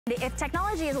If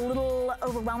technology is a little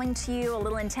overwhelming to you, a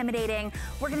little intimidating,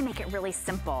 we're gonna make it really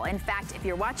simple. In fact, if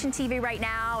you're watching TV right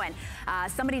now and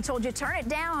somebody told you turn it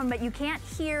down, but you can't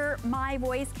hear my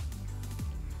voice,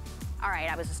 all right,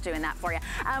 I was just doing that for you.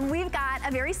 We've got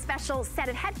a very special set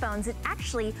of headphones that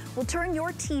actually will turn your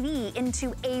TV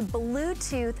into a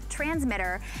Bluetooth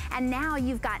transmitter. And now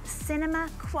you've got cinema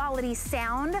quality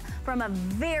sound from a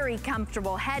very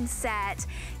comfortable headset.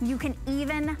 You can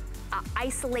even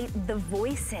isolate the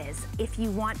voices if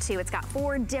you want to. It's got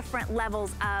 4 different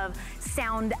levels of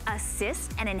sound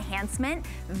assist and enhancement.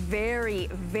 Very,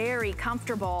 very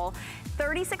comfortable.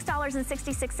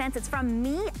 $36.66. It's from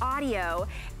Me Audio.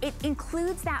 It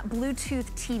includes that Bluetooth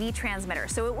TV transmitter.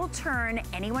 So it will turn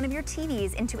any one of your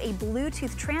TVs into a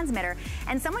Bluetooth transmitter,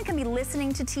 and someone can be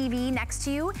listening to TV next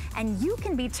to you and you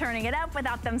can be turning it up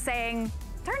without them saying,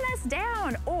 turn this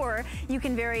down. Or you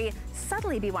can very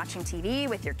subtly be watching TV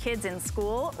with your kids in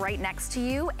school right next to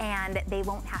you and they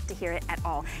won't have to hear it at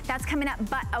all. That's coming up,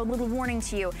 but a little warning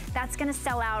to you, that's gonna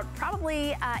sell out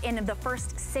probably in the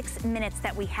first 6 minutes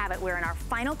that we have it. We're in our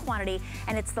final quantity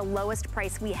and it's the lowest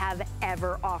price we have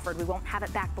ever offered. We won't have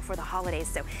it back before the holidays.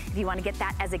 So if you wanna get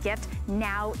that as a gift,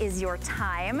 now is your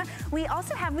time. We've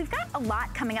got a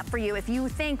lot coming up for you. If you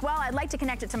think, well, I'd like to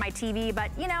connect it to my TV,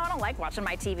 but you know, I don't like watching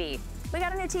my TV. We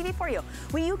got a new TV for you.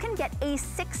 Well, you can get a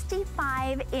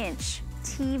 65-inch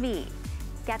TV.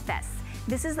 Get this.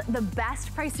 This is the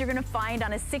best price you're gonna find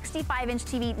on a 65-inch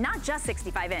TV, not just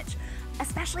 65-inch.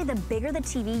 Especially the bigger the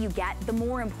TV you get, the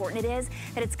more important it is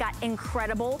that it's got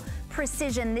incredible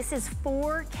precision. This is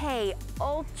 4K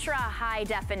ultra high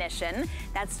definition.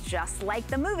 That's just like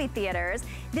the movie theaters.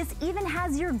 This even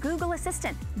has your Google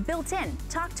Assistant built in.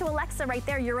 Talk to Alexa right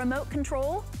there, your remote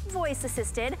control, voice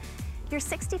assisted. Your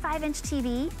 65-inch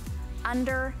TV,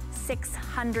 under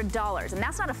 $600. And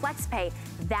that's not a flex pay,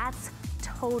 that's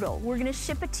total. We're gonna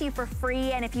ship it to you for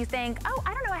free. And if you think, oh,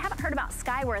 I don't know, I haven't heard about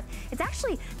Skyworth, it's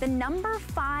actually the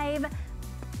 #5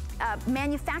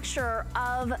 manufacturer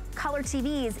of color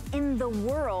TVs in the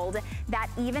world that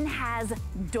even has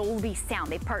Dolby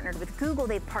sound. They've partnered with Google,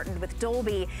 they've partnered with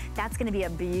Dolby. That's gonna be a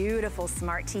beautiful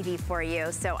smart TV for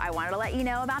you. So I wanted to let you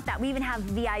know about that. We even have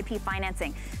VIP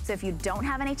financing. So if you don't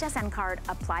have an HSN card,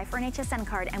 apply for an HSN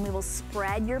card and we will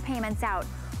spread your payments out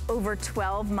over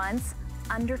 12 months,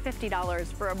 under $50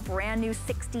 for a brand new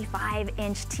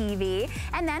 65-inch TV.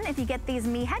 And then if you get these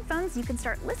Me headphones, you can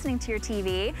start listening to your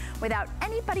TV without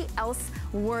anybody else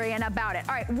worrying about it.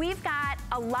 All right, we've got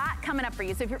a lot coming up for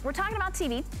you. So we're talking about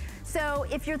TV. So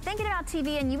if you're thinking about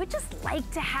TV and you would just like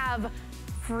to have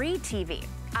free TV,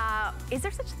 is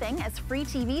there such a thing as free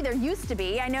TV? There used to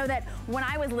be. I know that when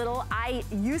I was little, I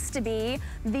used to be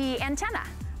the antenna.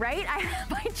 Right?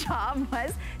 My job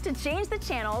was to change the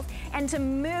channels and to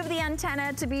move the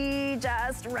antenna to be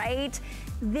just right.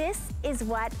 This is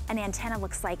what an antenna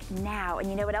looks like now. And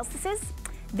you know what else this is?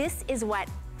 This is what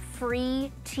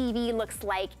free TV looks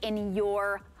like in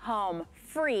your home.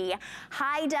 Free,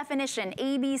 high definition,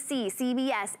 ABC,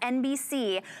 CBS,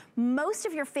 NBC. Most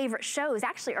of your favorite shows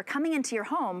actually are coming into your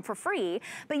home for free,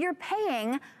 but you're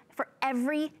paying for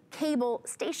every cable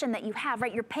station that you have,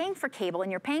 right? You're paying for cable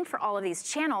and you're paying for all of these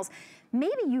channels.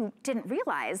 Maybe you didn't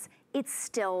realize it's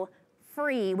still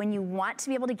free when you want to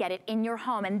be able to get it in your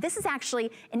home. And this is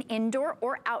actually an indoor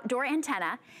or outdoor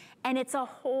antenna, and it's a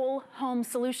whole home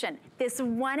solution. This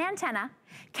one antenna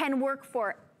can work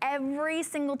for every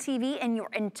single TV in your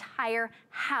entire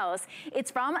house. It's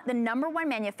from the #1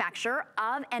 manufacturer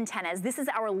of antennas. This is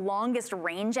our longest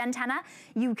range antenna.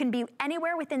 You can be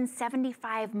anywhere within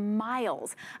 75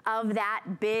 miles of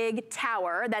that big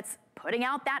tower that's putting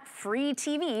out that free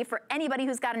TV for anybody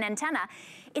who's got an antenna.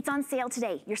 It's on sale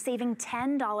today. You're saving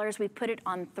 $10. We've put it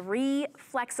on 3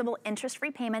 flexible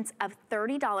interest-free payments of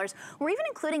 $30. We're even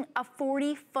including a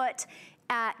 40-foot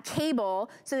cable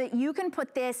so that you can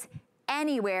put this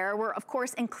anywhere. We're of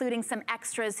course including some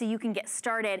extras so you can get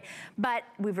started, but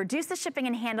we've reduced the shipping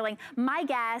and handling. My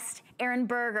guest, Aaron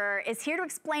Berger, is here to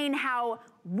explain how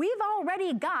we've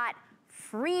already got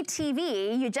free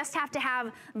TV. You just have to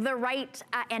have the right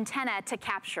antenna to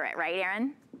capture it, right,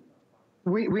 Aaron?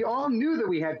 We all knew that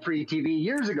we had free TV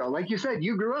years ago. Like you said,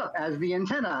 you grew up as the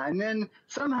antenna, and then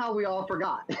somehow we all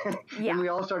forgot. Yeah. And we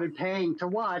all started paying to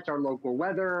watch our local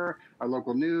weather, our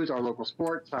local news, our local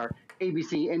sports, our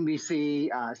ABC,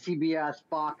 NBC, CBS,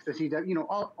 Fox, the CW, you know,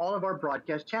 all of our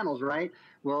broadcast channels, right?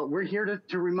 Well, we're here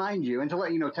to remind you and to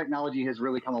let you know technology has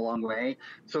really come a long way.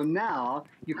 So now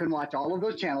you can watch all of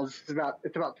those channels.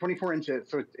 It's about 24 inches,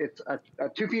 so it's a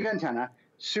 2 feet antenna,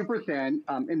 super thin.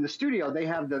 In the studio, they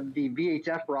have the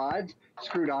VHF rods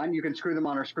screwed on. You can screw them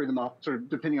on or screw them off, sort of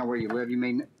depending on where you live. You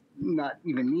may not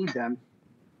even need them.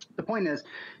 The point is,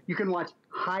 you can watch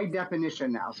high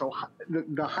definition now. So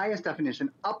the highest definition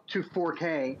up to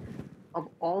 4K of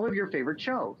all of your favorite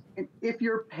shows. And if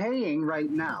you're paying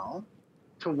right now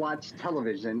to watch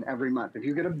television every month, if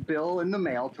you get a bill in the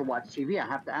mail to watch TV, I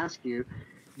have to ask you,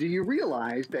 do you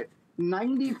realize that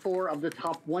 94 of the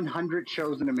top 100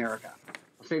 shows in America,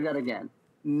 I'll say that again,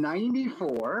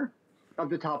 94 of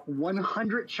the top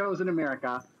 100 shows in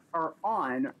America are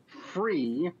on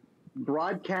free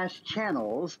broadcast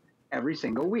channels every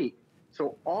single week.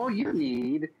 So all you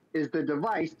need is the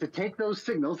device to take those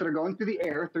signals that are going through the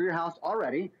air through your house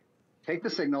already, take the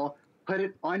signal, put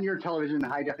it on your television in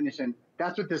high definition.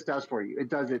 That's what this does for you. It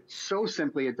does it so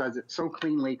simply. It does it so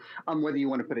cleanly. Whether you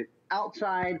want to put it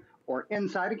outside or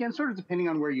inside, again, sort of depending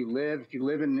on where you live. If you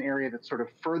live in an area that's sort of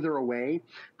further away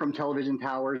from television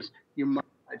towers, you might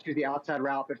choose the outside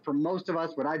route. But for most of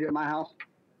us, what I do at my house,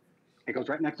 it goes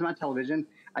right next to my television.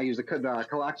 I use the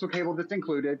coaxial cable that's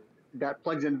included. That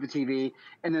plugs into the TV.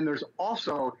 And then there's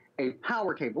also a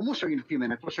power cable. We'll show you in a few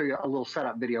minutes. We'll show you a little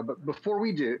setup video. But before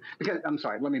we do, because I'm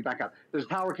sorry, let me back up. There's a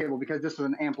power cable because this is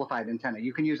an amplified antenna.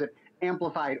 You can use it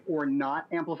amplified or not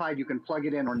amplified. You can plug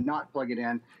it in or not plug it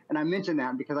in. And I mention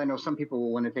that because I know some people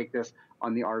will want to take this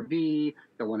on the RV.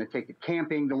 They'll want to take it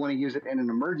camping. They'll want to use it in an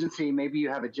emergency. Maybe you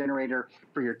have a generator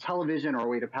for your television or a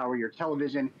way to power your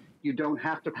television. You don't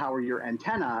have to power your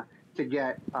antenna to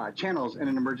get channels in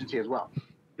an emergency as well.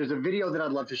 There's a video that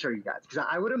I'd love to show you guys, because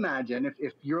I would imagine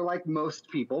if you're like most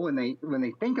people, when they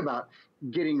think about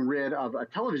getting rid of a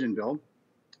television bill,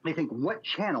 they think, what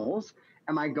channels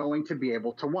am I going to be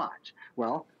able to watch?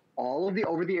 Well, all of the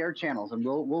over-the-air channels, and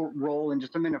we'll roll in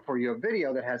just a minute for you a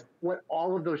video that has what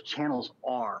all of those channels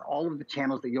are, all of the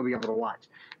channels that you'll be able to watch.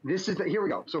 Here we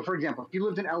go. So for example, if you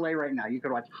lived in LA right now, you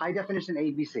could watch high definition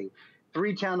ABC,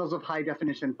 3 channels of high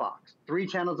definition Fox, 4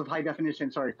 channels of high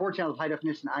definition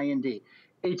IND,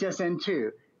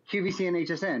 HSN2, QVC and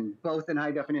HSN, both in high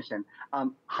definition.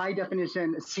 High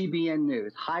definition CBN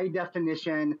News, high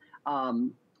definition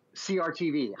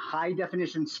CRTV, high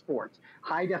definition sports,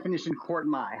 high definition Court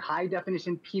My, high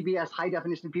definition PBS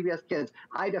Kids,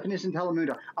 high definition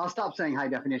Telemundo. I'll stop saying high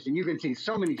definition. You can see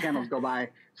so many channels go by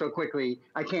so quickly,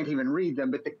 I can't even read them.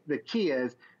 But the key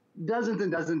is dozens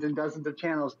and dozens and dozens of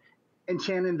channels. And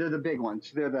Shannon, they're the big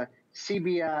ones. They're the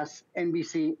CBS,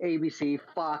 NBC, ABC,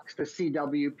 Fox, the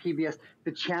CW, PBS,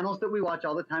 the channels that we watch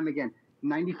all the time. Again,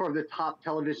 94 of the top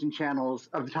television channels,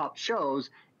 of the top shows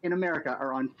in America,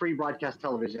 are on free broadcast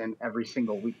television every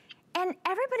single week. And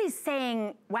everybody's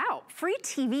saying, wow, free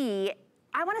TV.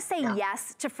 I want to say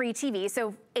yes to free TV.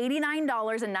 So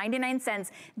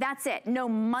 $89.99, that's it. No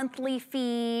monthly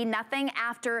fee, nothing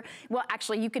after. Well,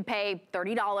 actually, you could pay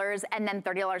 $30 and then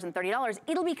 $30 and $30.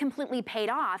 It'll be completely paid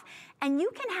off. And you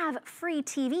can have free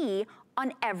TV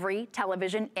on every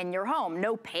television in your home.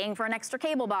 No paying for an extra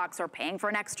cable box or paying for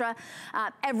an extra,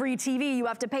 every TV you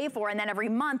have to pay for, and then every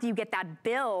month you get that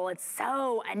bill. It's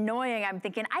so annoying. I'm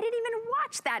thinking, I didn't even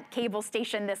watch that cable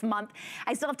station this month.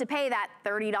 I still have to pay that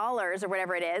 $30 or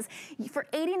whatever it is. For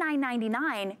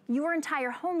 $89.99, your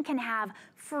entire home can have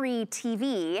free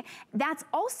TV. That's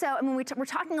also, I mean, we're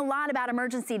talking a lot about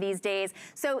emergency these days,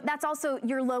 so that's also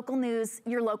your local news,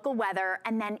 your local weather,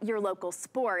 and then your local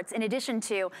sports, in addition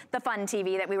to the fun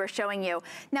TV that we were showing you.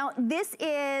 Now, this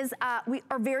is, we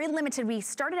are very limited. We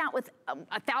started out with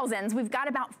thousands. We've got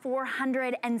about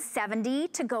 470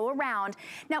 to go around.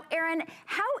 Now, Aaron,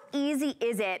 how easy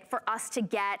is it for us to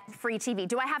get free TV?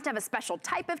 Do I have to have a special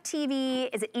type of TV?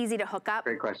 Is it easy to hook up?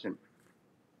 Great question.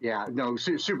 Yeah, no,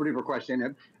 super duper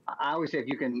question. I always say if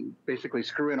you can basically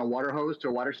screw in a water hose to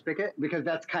a water spigot, because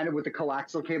that's kind of what the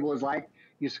coaxial cable is like.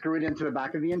 You screw it into the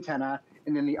back of the antenna,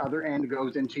 and then the other end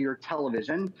goes into your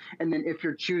television. And then if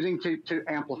you're choosing to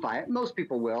amplify it, most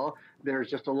people will, there's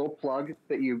just a little plug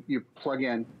that you plug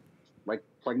in, like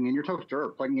plugging in your toaster or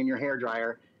plugging in your hair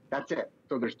dryer. That's it.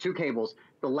 So there's 2 cables.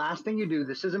 The last thing you do,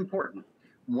 this is important.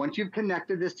 Once you've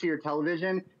connected this to your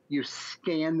television, you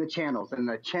scan the channels. And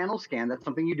the channel scan, that's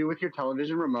something you do with your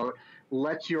television remote,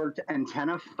 lets your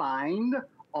antenna find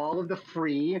all of the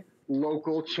free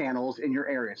local channels in your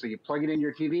area. So you plug it in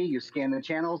your TV, you scan the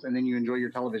channels, and then you enjoy your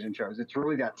television shows. It's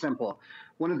really that simple.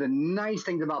 One of the nice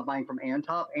things about buying from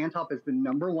Antop is the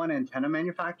 #1 antenna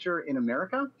manufacturer in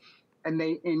America, and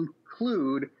they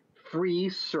include free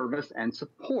service and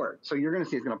support. So you're going to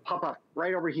see it's going to pop up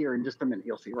right over here in just a minute.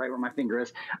 You'll see right where my finger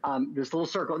is. This little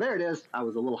circle. There it is. I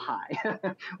was a little high.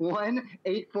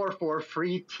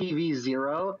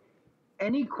 1-844-FREE-TV0.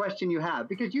 Any question you have,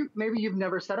 because maybe you've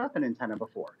never set up an antenna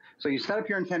before. So you set up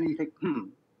your antenna and you think,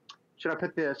 should I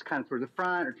put this kind of towards the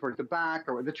front or towards the back?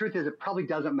 Or the truth is it probably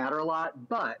doesn't matter a lot,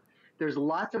 but there's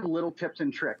lots of little tips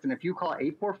and tricks. And if you call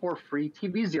 844 free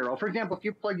TV zero, for example, if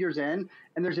you plug yours in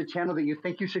and there's a channel that you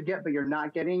think you should get but you're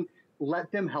not getting,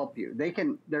 let them help you. They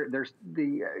can. There's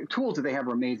the tools that they have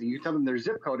are amazing. You tell them their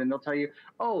zip code, and they'll tell you,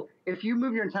 oh, if you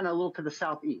move your antenna a little to the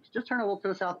southeast, just turn a little to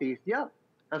the southeast. Yep,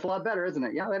 that's a lot better, isn't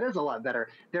it? Yeah, that is a lot better.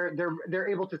 They're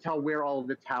able to tell where all of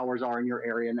the towers are in your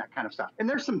area and that kind of stuff. And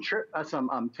there's some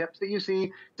tips that you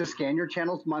see to scan your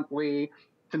channels monthly,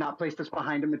 to not place this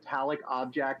behind a metallic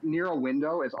object. Near a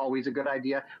window is always a good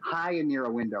idea. High and near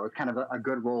a window is kind of a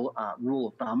good rule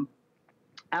of thumb.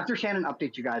 After Shannon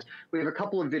updates you guys, we have a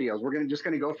couple of videos. We're just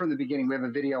going to go from the beginning. We have a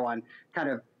video on kind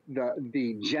of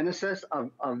the genesis of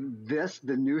this,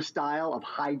 the new style of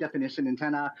high definition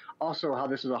antenna, also how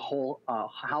this is a whole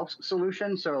house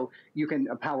solution. So you can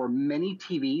power many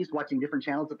TVs watching different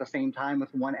channels at the same time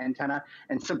with one antenna,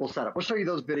 and simple setup. We'll show you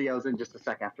those videos in just a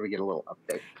sec after we get a little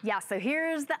update. Yeah, so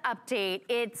here's the update.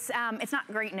 It's not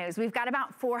great news. We've got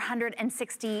about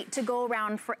 460 to go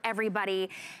around for everybody.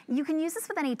 You can use this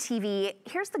with any TV.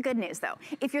 Here's the good news though.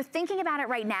 If you're thinking about it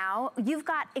right now, you've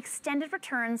got extended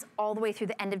returns all the way through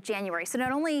the end of January. So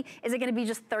not only is it going to be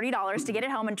just $30 to get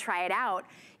it home and try it out,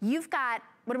 you've got,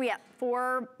 what are we at,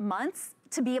 4 months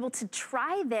to be able to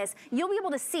try this. You'll be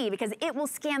able to see, because it will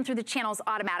scan through the channels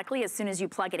automatically as soon as you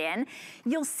plug it in.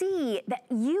 You'll see that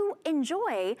you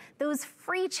enjoy those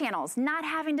free channels, not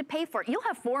having to pay for it. You'll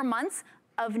have 4 months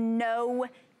of no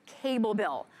cable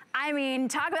bill. I mean,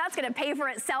 talk about that's gonna pay for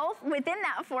itself within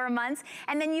that 4 months,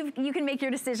 and then you can make your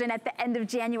decision at the end of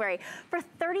January. For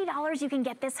 $30, you can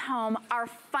get this home, our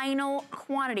final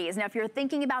quantities. Now, if you're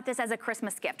thinking about this as a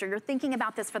Christmas gift, or you're thinking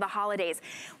about this for the holidays,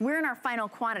 we're in our final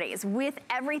quantities. With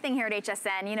everything here at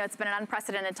HSN, you know, it's been an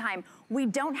unprecedented time. We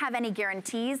don't have any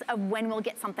guarantees of when we'll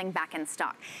get something back in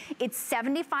stock. It's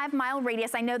 75-mile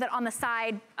radius. I know that on the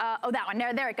side, oh, that one,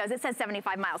 there it goes. It says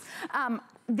 75 miles.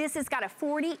 This has got a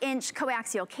 40-inch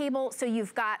coaxial cable, so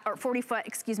you've got, or 40-foot,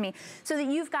 excuse me, so that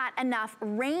you've got enough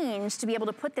range to be able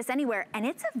to put this anywhere, and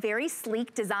it's a very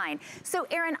sleek design. So,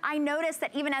 Aaron, I noticed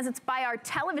that even as it's by our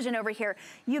television over here,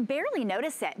 you barely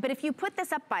notice it, but if you put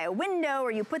this up by a window,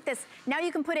 or you put this, now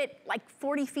you can put it like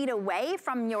 40 feet away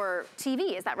from your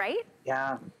TV, is that right?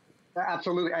 Yeah.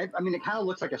 Absolutely. I mean, it kind of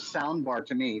looks like a sound bar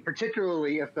to me,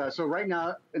 particularly if, so right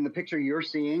now in the picture you're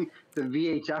seeing, the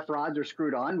VHF rods are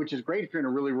screwed on, which is great if you're in a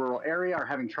really rural area or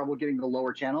having trouble getting the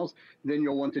lower channels. Then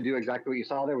you'll want to do exactly what you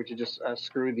saw there, which is just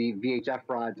screw the VHF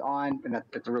rods on, and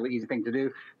that's a really easy thing to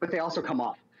do. But they also come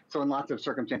off. So in lots of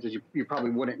circumstances, you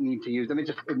probably wouldn't need to use them.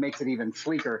 It makes it even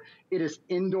sleeker. It is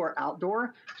indoor,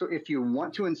 outdoor. So if you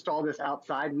want to install this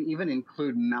outside, we even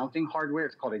include mounting hardware.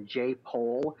 It's called a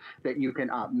J-pole that you can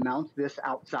mount this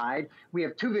outside. We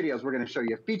have 2 videos. We're going to show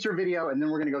you a feature video, and then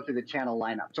we're going to go through the channel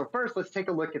lineup. So first, let's take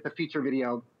a look at the feature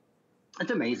video.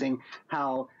 It's amazing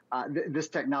how this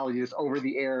technology, this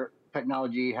over-the-air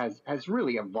technology has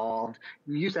really evolved.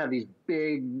 We used to have these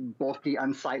big, bulky,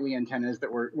 unsightly antennas that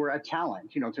were a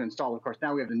challenge, you know, to install. Of course,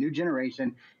 now we have the new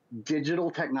generation digital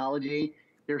technology.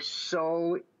 They're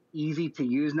so easy to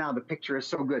use now. The picture is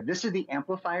so good. This is the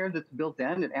amplifier that's built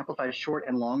in. It amplifies short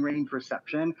and long range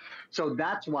reception. So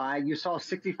that's why you saw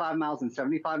 65 miles and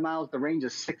 75 miles. The range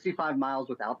is 65 miles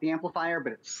without the amplifier,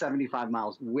 but it's 75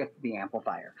 miles with the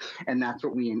amplifier. And that's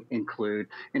what we include.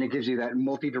 And it gives you that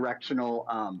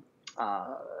multi-directional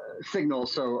signal,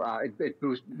 so it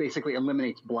basically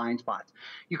eliminates blind spots.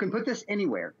 You can put this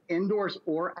anywhere, indoors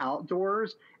or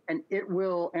outdoors, and it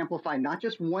will amplify not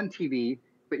just one TV,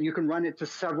 but you can run it to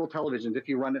several televisions if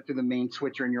you run it through the main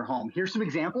switcher in your home. Here's some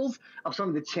examples of some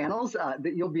of the channels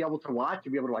that you'll be able to watch.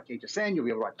 You'll be able to watch HSN, you'll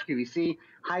be able to watch QVC,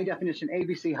 high definition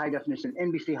ABC, high definition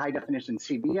NBC, high definition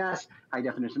CBS, high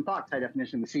definition Fox, high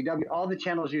definition the CW, all the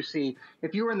channels you see.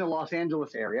 If you were in the Los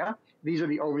Angeles area, these are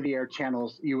the over-the-air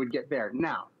channels you would get there.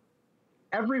 Now,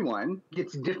 everyone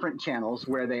gets different channels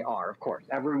where they are, of course.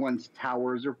 Everyone's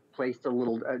towers are placed a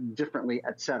little differently,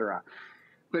 etc.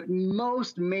 But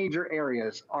most major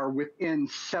areas are within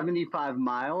 75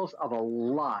 miles of a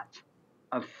lot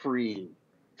of free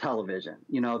television.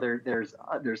 You know, there's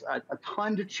a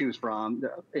ton to choose from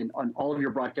on all of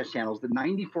your broadcast channels. The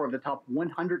 94 of the top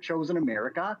 100 shows in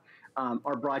America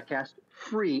are broadcast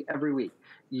free every week.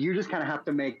 You just kind of have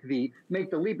to make the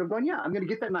leap of going, yeah, I'm going to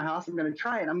get that in my house. I'm going to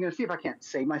try it. I'm going to see if I can't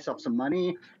save myself some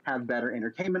money, have better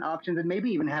entertainment options, and maybe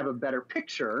even have a better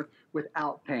picture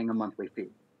without paying a monthly fee.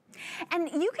 And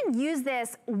you can use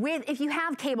this with, if you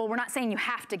have cable, we're not saying you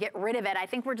have to get rid of it. I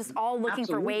think we're just all looking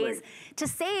for ways to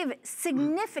save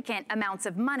significant amounts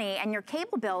of money, and your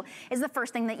cable bill is the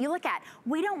first thing that you look at.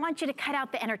 We don't want you to cut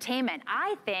out the entertainment.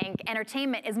 I think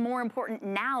entertainment is more important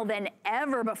now than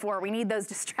ever before. We need those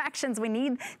distractions. We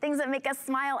need things that make us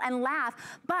smile and laugh,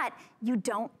 but you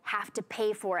don't have to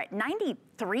pay for it.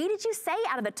 93, did you say,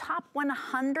 out of the top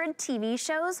 100 TV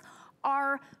shows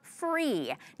are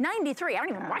free. 93, I don't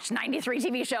even watch 93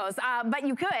 TV shows, but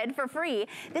you could for free.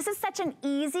 This is such an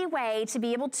easy way to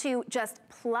be able to just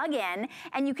plug in,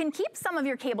 and you can keep some of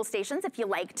your cable stations if you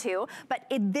like to, but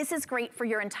this is great for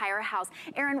your entire house.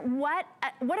 Erin, what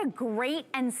a great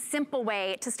and simple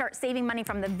way to start saving money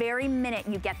from the very minute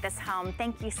you get this home.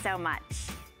 Thank you so much.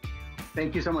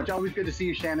 Thank you so much. Always good to see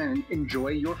you, Shannon, and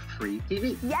enjoy your free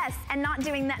TV. Yes, and not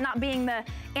doing that, not being the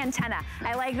antenna.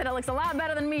 I like that it looks a lot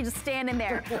better than me just standing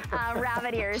there,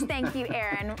 rabbit ears. Thank you,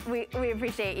 Erin. We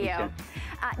appreciate you.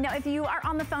 Now, if you are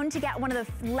on the phone to get one of the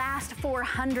last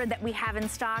 400 that we have in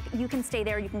stock, you can stay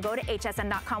there. You can go to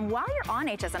hsn.com. While you're on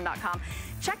hsn.com,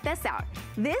 check this out.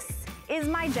 This is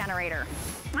my generator.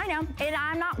 I know,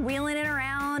 I'm not wheeling it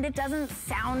around. It doesn't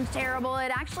sound terrible.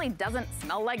 It actually doesn't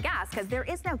smell like gas because there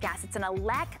is no gas. It's an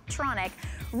electronic,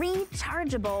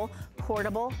 rechargeable,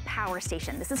 portable power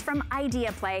station. This is from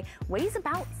Idea Play, weighs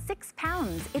about 6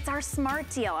 pounds. It's our smart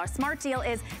deal. Our smart deal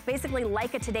is basically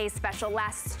like a today's special,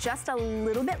 lasts just a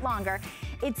little bit longer.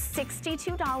 It's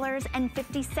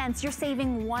 $62.50. You're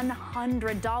saving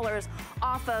 $100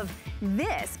 off of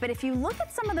this. But if you look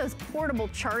at some of those portable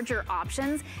charger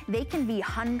options, they can be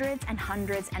hundreds and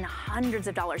hundreds and hundreds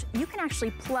of dollars. You can actually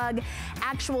plug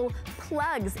actual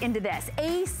plugs into this.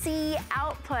 AC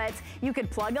outputs. You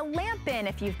could plug a lamp in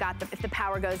if you've got if the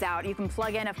power goes out. You can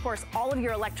plug in, of course, all of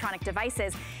your electronic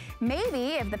devices.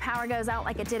 Maybe if the power goes out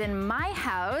like it did in my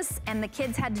house and the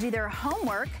kids had to do their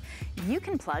homework, you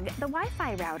can plug the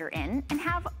Wi-Fi router in and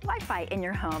have Wi-Fi in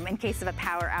your home in case of a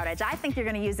power outage. I think you're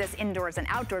gonna use this indoors and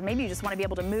outdoors. Maybe you just wanna be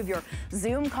able to move your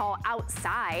Zoom call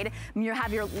outside. You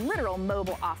have your literal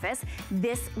mobile office.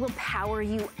 This will power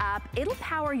you up. It'll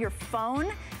power your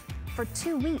phone for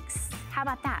 2 weeks. How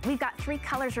about that? We've got 3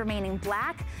 colors remaining: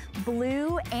 black,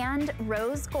 blue, and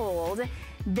rose gold.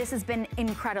 This has been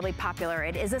incredibly popular.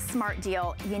 It is a smart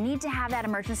deal. You need to have that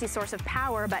emergency source of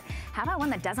power, but how about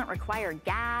one that doesn't require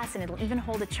gas, and it'll even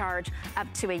hold a charge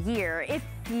up to a year if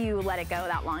you let it go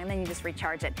that long, and then you just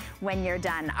recharge it when you're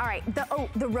done. All right,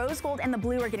 the rose gold and the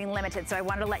blue are getting limited, so I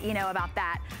wanted to let you know about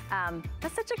that.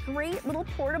 That's such a great little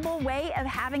portable way of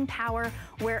having power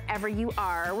wherever you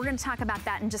are. We're gonna talk about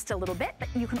that in just a little bit, but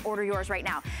you can order yours right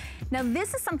now. Now,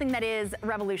 this is something that is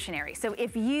revolutionary. So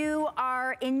if you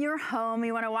are in your home,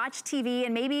 you wanna watch TV,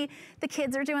 and maybe the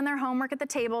kids are doing their homework at the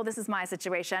table. This is my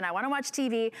situation. I wanna watch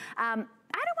TV. I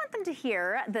don't want them to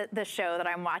hear the show that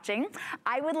I'm watching.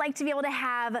 I would like to be able to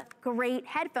have great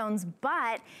headphones,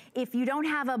 but if you don't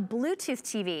have a Bluetooth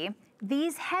TV,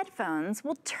 these headphones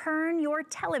will turn your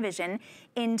television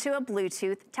into a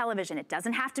Bluetooth television. It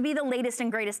doesn't have to be the latest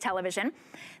and greatest television.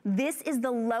 This is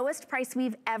the lowest price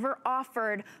we've ever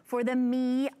offered for the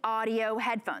Me Audio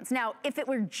headphones. Now, if it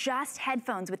were just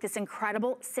headphones with this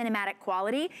incredible cinematic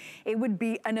quality, it would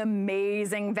be an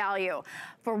amazing value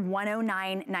for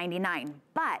 $109.99.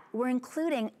 But we're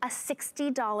including a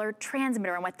 $60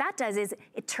 transmitter, and what that does is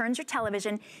it turns your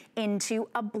television into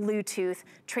a Bluetooth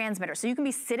transmitter. So you can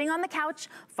be sitting on the couch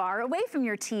far away from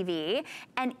your TV,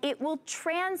 and it will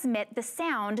transmit the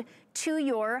sound to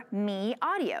your Me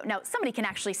Audio. Now, somebody can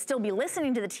actually still be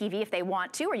listening to the TV if they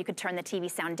want to, or you could turn the TV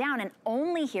sound down and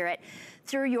only hear it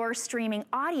through your streaming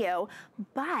audio,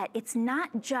 but it's not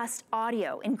just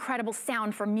audio, incredible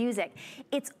sound for music.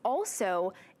 It's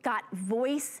also got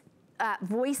voice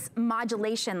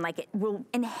modulation, like it will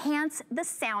enhance the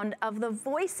sound of the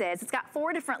voices. It's got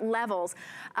 4 different levels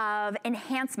of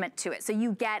enhancement to it. So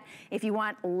you get, if you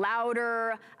want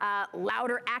louder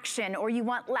action, or you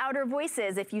want louder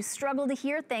voices, if you struggle to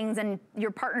hear things and your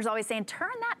partner's always saying,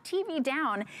 turn that TV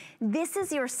down, this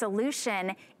is your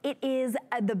solution. It is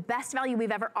the best value we've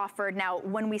ever offered. Now,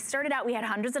 when we started out, we had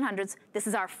hundreds and hundreds. This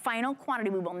is our final quantity.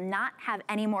 We will not have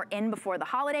any more in before the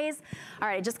holidays. All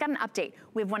right, I just got an update.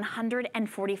 We have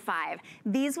 145.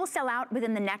 These will sell out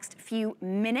within the next few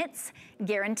minutes,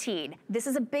 guaranteed. This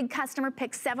is a big customer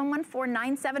pick.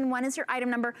 714971 is your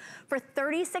item number for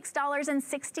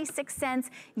 $36.66.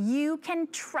 You can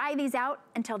try these out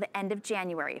until the end of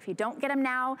January. If you don't get them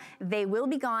now, they will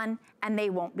be gone and they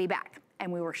won't be back.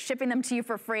 and we were shipping them to you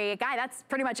for free. Guy, that's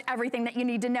pretty much everything that you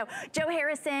need to know. Joe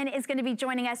Harrison is going to be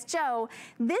joining us. Joe,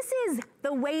 this is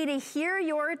the way to hear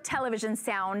your television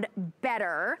sound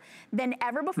better than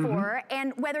ever before.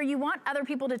 And whether you want other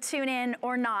people to tune in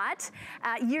or not,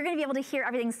 you're going to be able to hear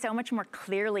everything so much more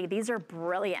clearly. These are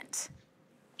brilliant.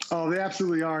 Oh, they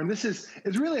absolutely are. And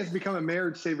it really has become a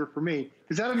marriage saver for me.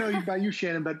 Because I don't know about you,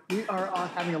 Shannon, but we are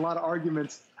having a lot of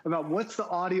arguments about what's the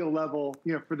audio level,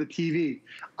 for the TV.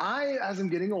 As I'm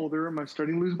getting older, I'm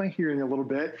starting to lose my hearing a little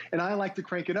bit, and I like to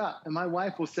crank it up. And my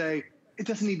wife will say, it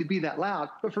doesn't need to be that loud.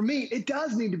 But for me, it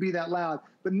does need to be that loud.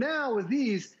 But now with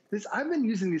I've been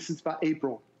using these since about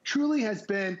April. Truly has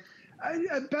been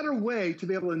a better way to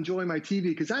be able to enjoy my TV,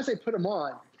 because as I put them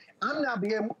on, I'm now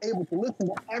being able to listen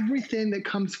to everything that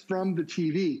comes from the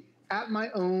TV at my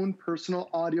own personal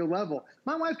audio level.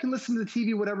 My wife can listen to the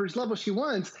TV whatever level she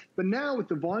wants, but now with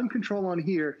the volume control on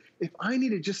here, if I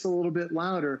need it just a little bit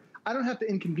louder, I don't have to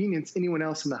inconvenience anyone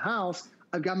else in the house.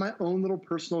 I've got my own little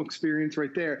personal experience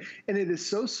right there. And it is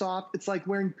so soft. It's like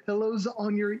wearing pillows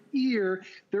on your ear.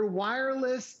 They're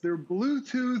wireless, they're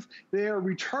Bluetooth, they are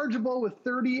rechargeable with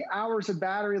 30 hours of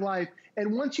battery life.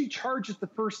 And once you charge it the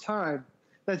first time,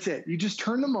 that's it. You just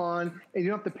turn them on and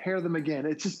you don't have to pair them again.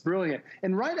 It's just brilliant.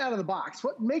 And right out of the box,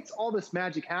 what makes all this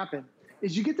magic happen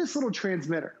is you get this little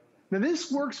transmitter. Now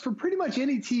this works for pretty much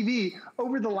any TV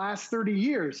over the last 30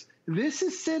 years. This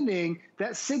is sending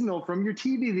that signal from your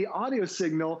TV, the audio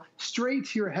signal, straight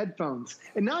to your headphones.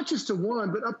 And not just to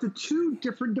one, but up to 2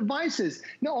 different devices.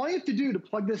 Now all you have to do to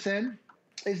plug this in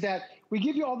is that we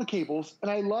give you all the cables,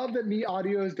 and I love that Me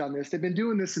Audio has done this. They've been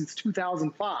doing this since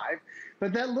 2005,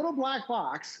 but that little black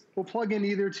box will plug in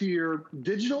either to your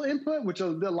digital input, which a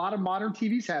lot of modern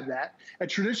TVs have that, a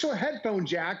traditional headphone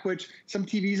jack, which some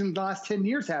TVs in the last 10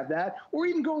 years have that, or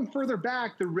even going further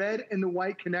back, the red and the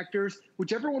white connectors,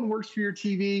 whichever one works for your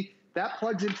TV, that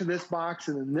plugs into this box,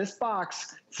 and then this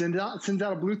box sends out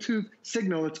a Bluetooth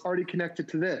signal that's already connected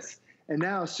to this. And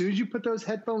now, as soon as you put those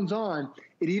headphones on,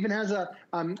 it even has a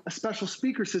special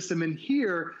speaker system in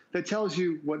here that tells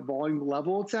you what volume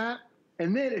level it's at.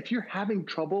 And then if you're having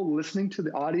trouble listening to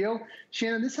the audio,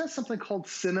 Shannon, this has something called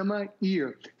Cinema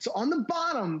Ear. So on the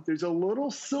bottom, there's a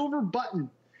little silver button.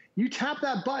 You tap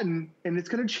that button, and it's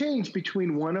going to change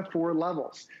between 1 of 4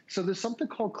 levels. So there's something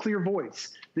called clear voice.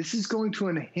 This is going to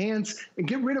enhance and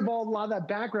get rid of a lot of that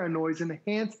background noise and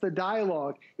enhance the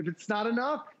dialogue. If it's not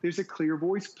enough, there's a clear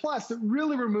voice plus that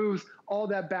really removes all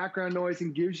that background noise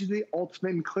and gives you the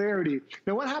ultimate clarity.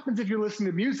 Now, what happens if you're listening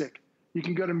to music? You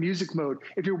can go to music mode.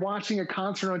 If you're watching a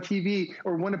concert on TV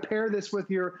or want to pair this with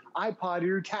your iPod or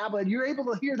your tablet, you're able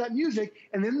to hear that music.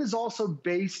 And then there's also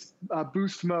bass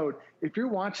boost mode. If you're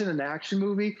watching an action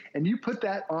movie and you put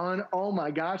that on, oh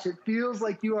my gosh, it feels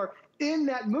like you are in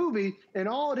that movie, and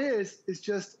all it is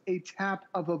just a tap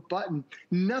of a button.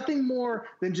 Nothing more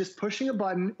than just pushing a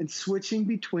button and switching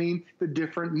between the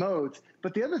different modes.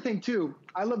 But the other thing too,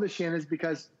 I love this, Shannon, is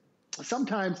because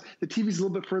sometimes the TV's a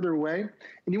little bit further away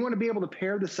and you want to be able to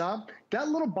pair this up. That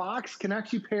little box can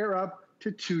actually pair up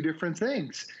to 2 different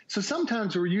things. So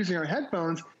sometimes we're using our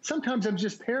headphones. Sometimes I'm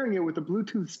just pairing it with a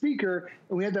Bluetooth speaker,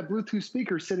 and we have that Bluetooth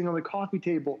speaker sitting on the coffee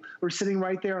table or sitting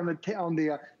right there on the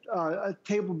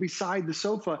table beside the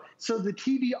sofa. So the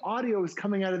TV audio is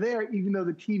coming out of there, even though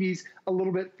the TV's a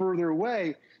little bit further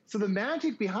away. So the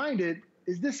magic behind it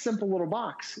is this simple little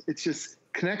box. It's just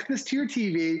connect this to your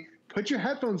TV, put your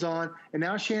headphones on, and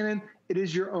now, Shannon, it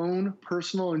is your own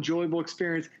personal, enjoyable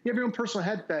experience. You have your own personal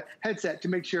headset to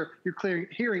make sure you're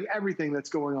hearing everything that's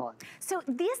going on. So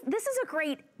this is a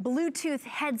great Bluetooth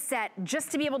headset just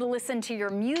to be able to listen to your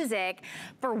music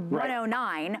for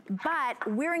 $109, but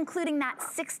we're including that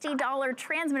 $60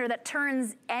 transmitter that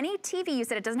turns any TV, you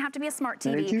said it doesn't have to be a smart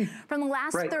TV, from the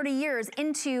last 30 years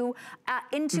into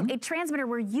a transmitter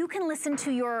where you can listen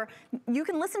to your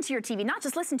TV, not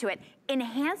just listen to it,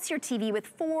 enhance your TV with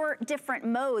 4 different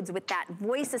modes with that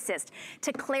voice assist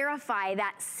to clarify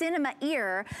that Cinema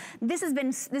Ear. This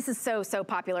is so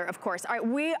popular, of course. All right,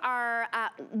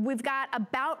 we've got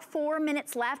about 4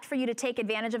 minutes left for you to take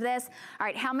advantage of this. All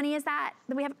right, how many is that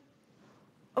we have?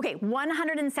 Okay,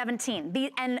 117,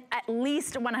 and at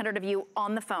least 100 of you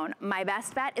on the phone. My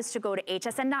best bet is to go to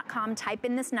hsn.com, type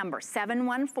in this number,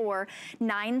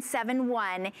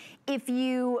 714-971. If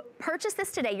you purchase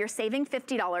this today, you're saving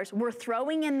 $50. We're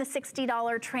throwing in the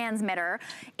 $60 transmitter.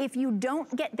 If you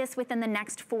don't get this within the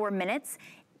next 4 minutes,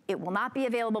 It will not be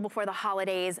available before the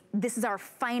holidays. This is our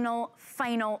final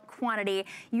quantity.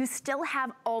 You still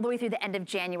have all the way through the end of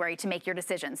January to make your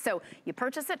decision. So you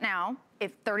purchase it now,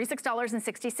 if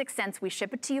 $36.66, we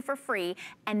ship it to you for free,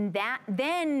 and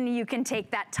then you can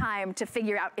take that time to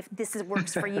figure out if this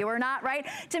works for you or not, right?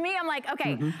 To me, I'm like,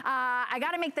 okay, I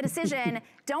gotta make the decision.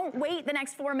 Don't wait the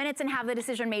next 4 minutes and have the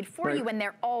decision made for you when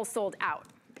they're all sold out.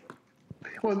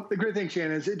 Well, the great thing,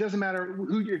 Shannon, is it doesn't matter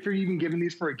if you're even giving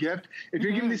these for a gift. If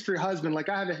you're giving these for your husband, like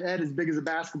I have a head as big as a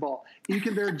basketball,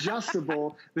 they're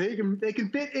adjustable. They can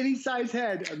fit any size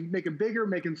head, make them bigger,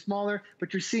 make them smaller,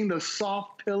 but you're seeing those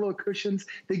soft pillow cushions.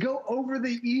 They go over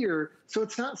the ear, so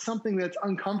it's not something that's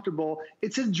uncomfortable.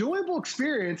 It's an enjoyable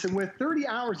experience, and with 30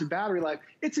 hours of battery life,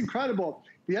 it's incredible.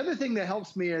 The other thing that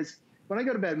helps me is when I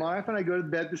go to bed, my wife and I go to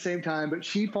bed at the same time, but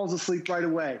she falls asleep right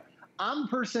away. I'm a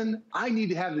person, I need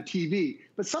to have the TV,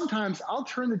 but sometimes I'll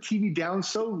turn the TV down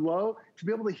so low to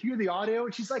be able to hear the audio,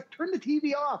 and she's like, turn the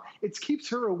TV off. It keeps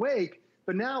her awake.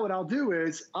 But now what I'll do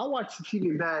is I'll watch the TV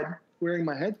in bed wearing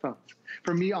my headphones.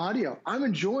 For me, audio. I'm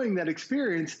enjoying that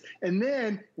experience, and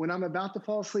then when I'm about to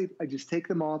fall asleep, I just take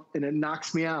them off, and it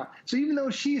knocks me out. So even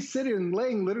though she's sitting and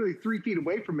laying literally 3 feet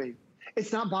away from me,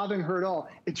 it's not bothering her at all.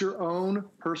 It's your own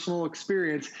personal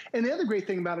experience. And the other great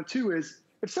thing about it, too, is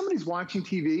if somebody's watching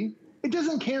TV, it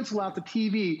doesn't cancel out the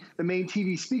TV, the main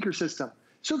TV speaker system.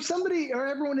 So if somebody or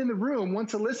everyone in the room wants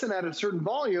to listen at a certain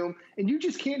volume and you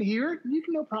just can't hear it, you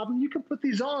can, no problem. You can put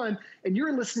these on and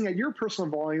you're listening at your personal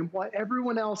volume while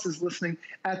everyone else is listening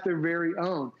at their very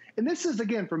own. And this is,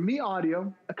 again, from Me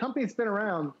Audio, a company that's been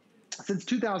around since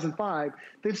 2005.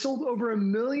 They've sold over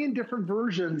 1 million different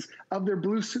versions of their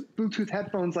Bluetooth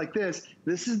headphones like this.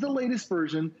 This is the latest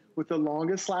version with the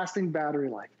longest lasting battery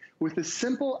life, with a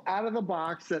simple out of the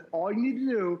box that all you need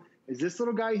to do is this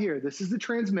little guy here. This is the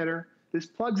transmitter. This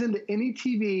plugs into any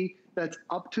TV that's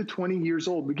up to 20 years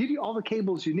old. We give you all the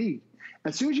cables you need.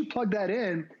 As soon as you plug that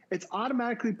in, it's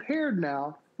automatically paired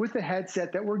now with the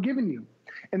headset that we're giving you.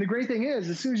 And the great thing is,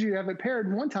 as soon as you have it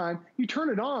paired one time, you turn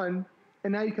it on,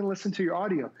 and now you can listen to your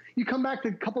audio. You come back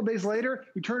a couple days later,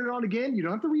 you turn it on again, you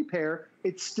don't have to repair.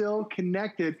 It's still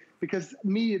connected because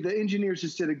the engineers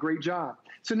just did a great job.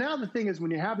 So now the thing is, when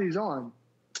you have these on,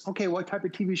 okay, what type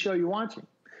of TV show are you watching?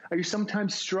 Are you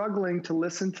sometimes struggling to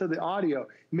listen to the audio?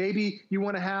 Maybe you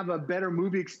want to have a better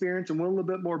movie experience and want a little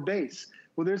bit more bass.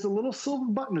 Well, there's a little silver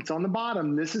button that's on the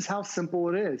bottom. This is how simple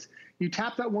it is. You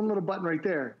tap that one little button right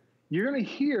there. You're going to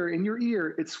hear in your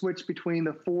ear it switch between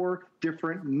the 4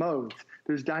 different modes.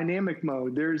 There's dynamic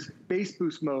mode, there's bass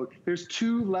boost mode, there's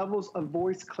 2 levels of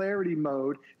voice clarity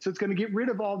mode. So it's going to get rid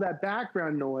of all that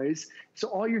background noise. So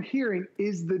all you're hearing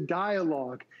is the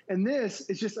dialogue. And this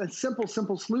is just a simple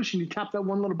solution. You tap that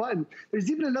one little button.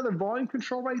 There's even another volume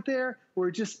control right there where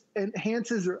it just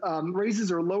enhances or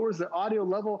raises or lowers the audio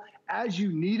level as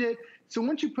you need it. So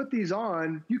once you put these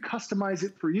on, you customize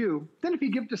it for you. Then if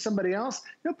you give it to somebody else,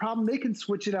 no problem, they can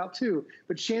switch it out too.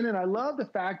 But Shannon, I love the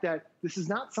fact that this is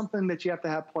not something that you have to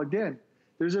have plugged in.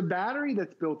 There's a battery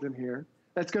that's built in here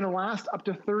that's going to last up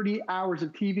to 30 hours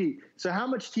of TV. So how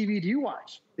much TV do you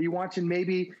watch? Are you watching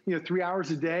maybe 3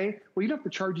 hours a day? Well, you don't have to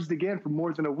charge these again for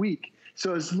more than a week.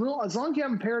 So as long as you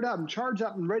have them paired up and charged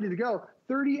up and ready to go,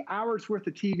 30 hours worth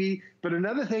of TV. But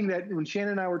another thing that when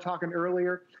Shannon and I were talking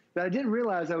earlier that I didn't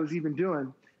realize I was even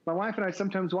doing, my wife and I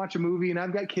sometimes watch a movie, and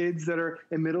I've got kids that are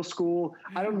in middle school.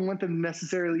 I don't want them to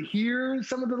necessarily hear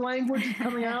some of the language that's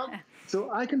coming out.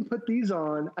 So I can put these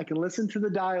on. I can listen to the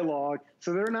dialogue,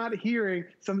 so they're not hearing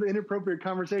some of the inappropriate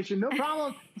conversation. No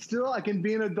problem. Still, I can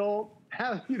be an adult,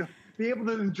 be able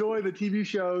to enjoy the TV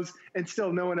shows, and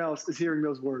still no one else is hearing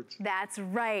those words. That's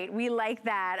right. We like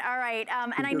that. All right.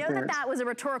 And I know that was a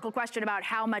rhetorical question about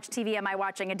how much TV am I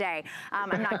watching a day.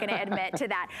 I'm not going to admit to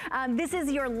that. This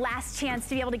is your last chance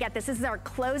to be able to get this. This is our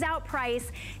closeout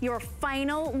price, your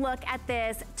final look at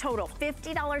this. Total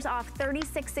 $50 off,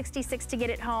 $36.66 to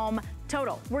get it home.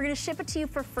 Total. We're going to ship it to you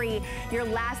for free. Your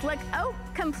last look,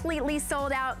 completely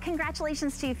sold out.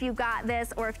 Congratulations to you if you got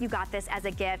this or if you got this as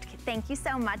a gift. Thank you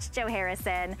so much, Joe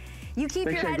Harrison. You keep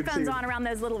your headphones on around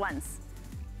those little ones.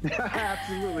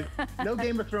 Absolutely. No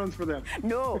Game of Thrones for them.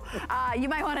 No. You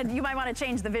might want to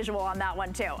change the visual on that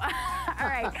one too. All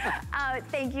right.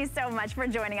 Thank you so much for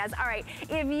joining us. All right.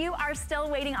 If you are still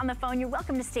waiting on the phone, you're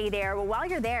welcome to stay there. Well, while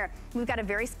you're there, we've got a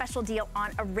very special deal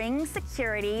on a Ring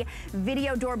Security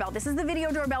video doorbell. This is the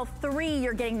video doorbell 3.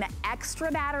 You're getting the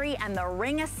extra battery and the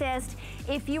Ring Assist.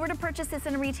 If you were to purchase this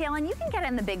in retail, and you can get it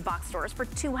in the big box stores for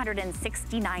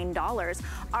 $269,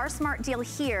 our smart deal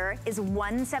here is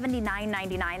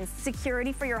 $179.99. headlines,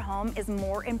 security for your home is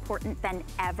more important than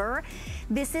ever.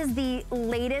 This is the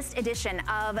latest edition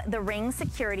of the Ring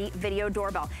Security Video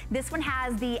Doorbell. This one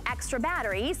has the extra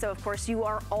battery, so of course you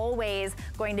are always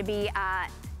going to be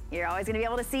you're always going to be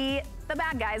able to see the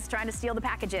bad guys trying to steal the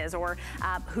packages, or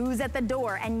who's at the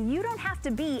door, and you don't have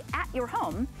to be at your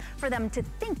home for them to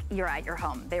think you're at your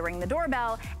home. They ring the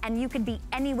doorbell and you could be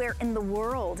anywhere in the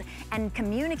world and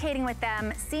communicating with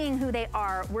them, seeing who they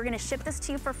are. We're going to ship this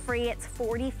to you for free. It's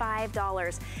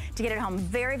 $45 to get it home.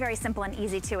 Very, very simple and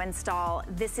easy to install.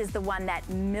 This is the one that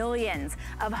millions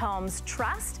of homes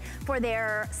trust for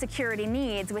their security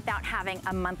needs without having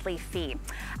a monthly fee.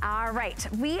 All right,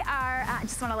 we are, I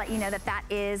just want to let you know that that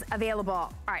is available.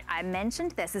 All right, I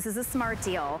mentioned this. This is a smart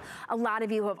deal. A lot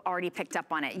of you have already picked up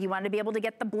on it. You wanted to be able to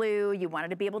get the blue. You wanted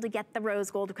to be able to get the rose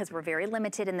gold because we're very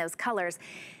limited in those colors.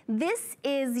 This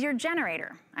is your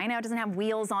generator. I know it doesn't have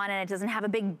wheels on it. It doesn't have a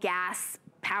big gas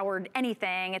powered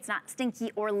anything. It's not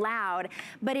stinky or loud,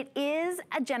 but it is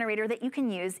a generator that you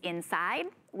can use inside,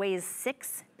 weighs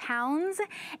 6 pounds,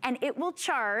 and it will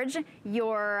charge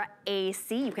your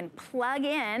AC. You can plug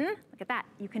in, look at that,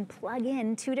 you can plug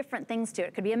in 2 different things to it.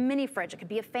 It could be a mini fridge, it could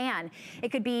be a fan,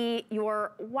 it could be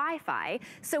your Wi-Fi.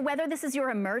 So whether this is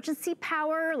your emergency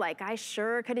power, like I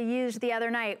sure could have used the other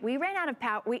night, we ran out of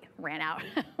power,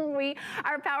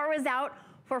 our power was out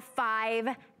for 5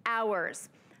 hours.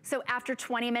 So after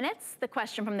 20 minutes, the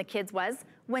question from the kids was,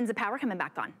 when's the power coming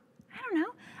back on? I don't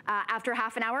know. After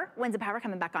half an hour, when's the power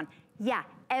coming back on? Yeah,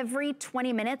 every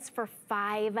 20 minutes for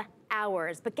 5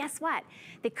 hours. But guess what?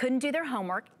 They couldn't do their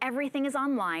homework. Everything is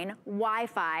online,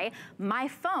 Wi-Fi. My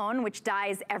phone, which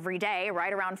dies every day,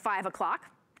 right around 5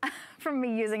 o'clock, from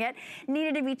me using it,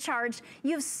 needed to be charged.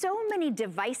 You have so many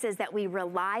devices that we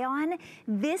rely on.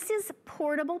 This is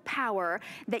portable power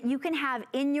that you can have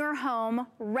in your home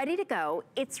ready to go.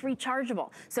 It's rechargeable.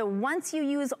 So once you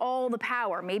use all the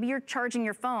power, maybe you're charging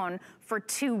your phone for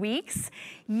 2 weeks,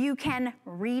 you can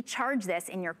recharge this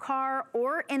in your car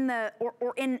or in the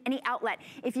or in any outlet.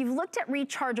 If you've looked at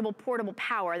rechargeable portable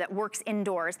power that works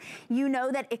indoors, you know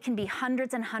that it can be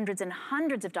hundreds and hundreds and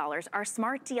hundreds of dollars. Our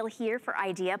smart deal here for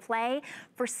Idea Play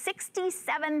for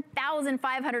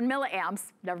 67,500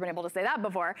 milliamps, never been able to say that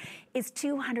before, is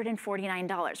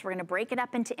 $249. We're gonna break it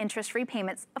up into interest-free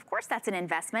payments. Of course, that's an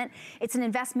investment. It's an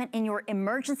investment in your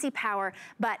emergency power,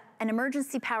 but an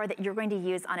emergency power that you're going to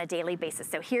use on a daily basis.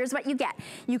 So here's what you get.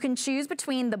 You can choose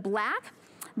between the black,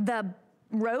 the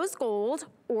rose gold,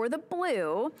 or the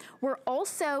blue. We're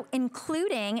also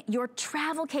including your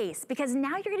travel case, because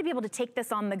now you're gonna be able to take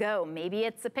this on the go. Maybe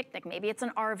it's a picnic, maybe it's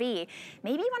an RV.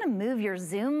 Maybe you wanna move your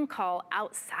Zoom call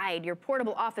outside. Your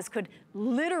portable office could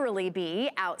literally be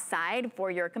outside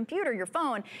for your computer, your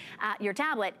phone, your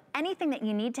tablet, anything that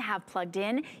you need to have plugged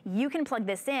in, you can plug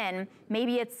this in.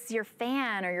 Maybe it's your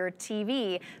fan or your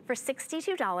TV. For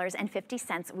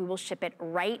 $62.50, we will ship it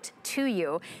right to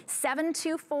you.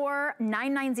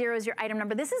 724-990 is your item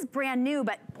number. This is brand new,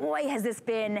 but boy, has this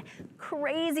been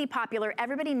crazy popular.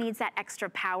 Everybody needs that extra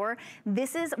power.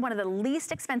 This is one of the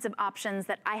least expensive options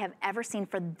that I have ever seen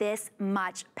for this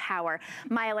much power.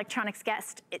 My electronics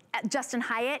guest, Justin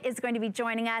Hyatt, is going to be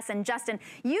joining us. And Justin,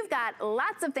 you've got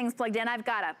lots of things plugged in. I've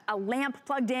got a lamp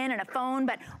plugged in and a phone,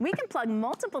 but we can plug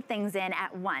multiple things in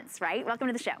at once, right? Welcome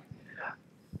to the show.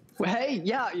 Well, hey,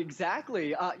 yeah,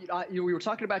 exactly. We were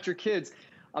talking about your kids.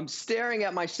 I'm staring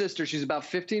at my sister. She's about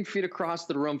 15 feet across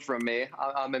the room from me.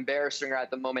 I'm embarrassing her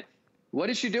at the moment. What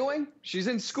is she doing? She's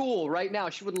in school right now.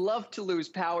 She would love to lose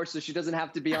power so she doesn't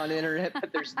have to be on the internet,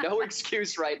 but there's no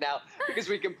excuse right now because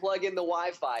we can plug in the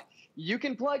Wi-Fi. You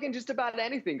can plug in just about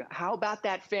anything. How about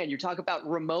that fan? You talk about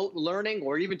remote learning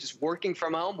or even just working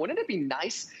from home. Wouldn't it be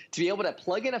nice to be able to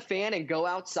plug in a fan and go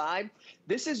outside?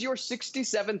 This is your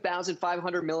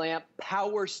 67,500 milliamp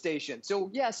power station. So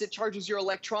yes, it charges your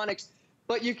electronics,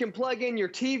 but you can plug in your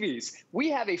TVs. We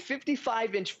have a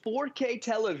 55-inch 4K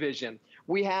television.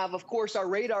 We have, of course, our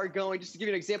radar going, just to give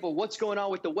you an example of what's going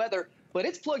on with the weather, but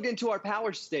it's plugged into our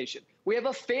power station. We have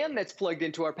a fan that's plugged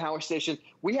into our power station.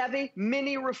 We have a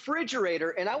mini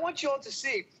refrigerator, and I want you all to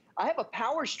see, I have a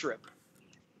power strip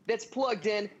that's plugged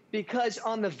in because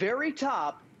on the very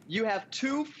top, you have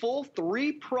 2 full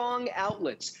 3-prong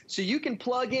outlets. So you can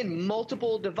plug in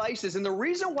multiple devices. And the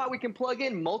reason why we can plug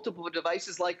in multiple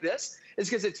devices like this is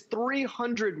because it's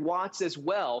 300 watts as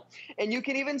well. And you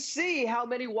can even see how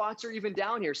many watts are even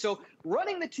down here. So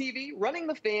running the TV, running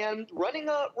the fan, running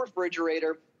a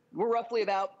refrigerator, we're roughly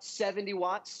about 70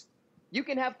 watts. You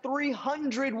can have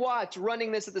 300 watts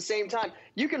running this at the same time.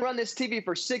 You can run this TV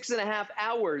for 6.5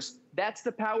 hours. That's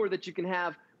the power that you can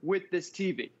have with this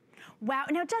TV. Wow.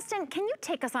 Now, Justin, can you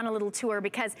take us on a little tour?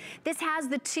 Because this has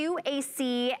the two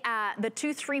AC, the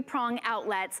two 3-prong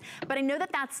outlets, but I know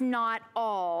that that's not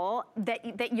all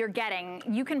that you're getting.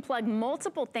 You can plug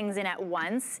multiple things in at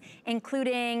once,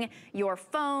 including your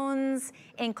phones,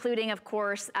 including, of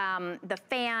course, the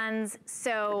fans.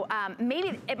 So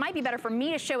maybe it might be better for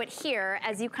me to show it here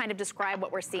as you kind of describe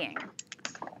what we're seeing.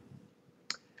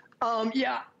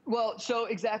 Yeah. Well, so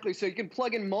exactly. So you can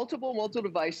plug in multiple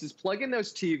devices, plug in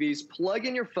those TVs, plug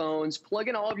in your phones, plug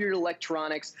in all of your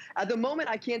electronics. At the moment,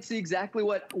 I can't see exactly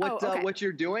what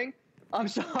you're doing. I'm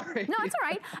sorry. No, it's all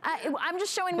right. I'm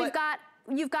just showing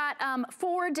you've got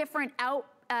 4 different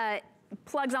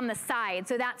plugs on the side.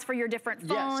 So that's for your different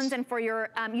phones. Yes. And for your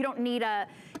you don't need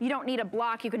a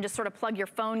block. You can just sort of plug your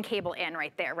phone cable in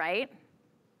right there, right?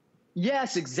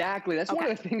 Yes, exactly. That's one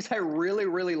of the things I really,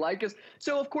 really like is,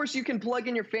 so of course you can plug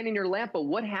in your fan and your lamp, but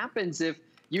what happens if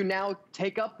you now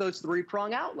take up those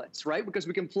 3-prong outlets, right? Because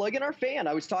we can plug in our fan.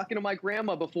 I was talking to my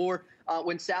grandma before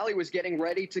when Sally was getting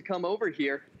ready to come over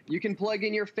here. You can plug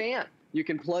in your fan. You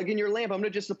can plug in your lamp. I'm going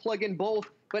to just plug in both.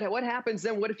 But what happens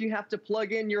then? What if you have to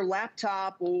plug in your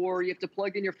laptop or you have to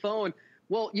plug in your phone?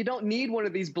 Well, you don't need one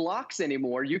of these blocks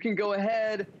anymore. You can go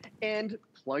ahead and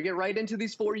plug it right into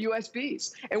these 4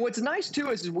 USBs. And what's nice too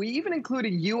is we even include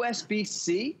a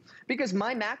USB-C because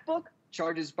my MacBook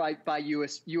charges by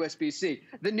USB-C.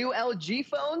 The new LG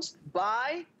phones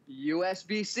by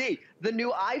USB-C. The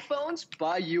new iPhones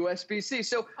by USB-C.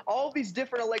 So all these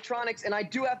different electronics, and I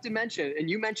do have to mention, and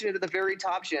you mentioned it at the very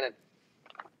top, Shannon,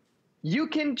 you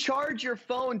can charge your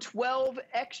phone 12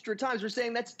 extra times. We're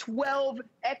saying that's 12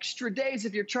 extra days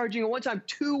if you're charging it one time,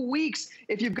 2 weeks.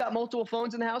 If you've got multiple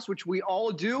phones in the house, which we all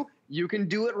do, you can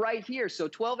do it right here. So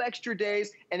 12 extra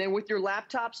days. And then with your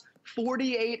laptops,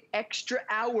 48 extra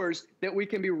hours that we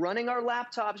can be running our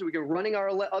laptops, we can running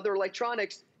our other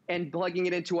electronics and plugging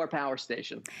it into our power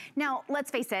station. Now,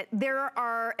 let's face it, there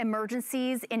are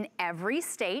emergencies in every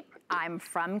state. I'm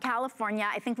from California.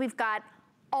 I think we've got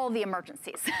all the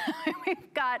emergencies.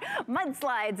 We've got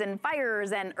mudslides and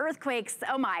fires and earthquakes,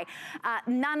 oh my.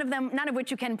 None of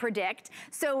which you can predict.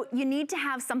 So you need to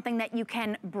have something that you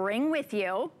can bring with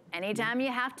you anytime you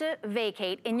have to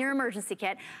vacate in your emergency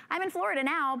kit. I'm in Florida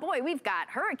now. Boy, we've got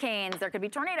hurricanes. There could be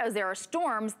tornadoes. There are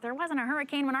storms. There wasn't a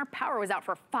hurricane when our power was out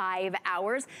for 5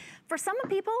 hours. For some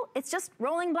people, it's just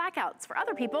rolling blackouts. For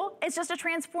other people, it's just a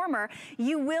transformer.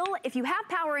 You will, if you have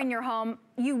power in your home,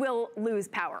 you will lose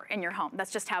power in your home.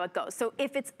 That's just how it goes. So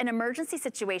if it's an emergency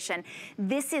situation,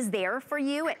 this is there for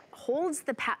you. It holds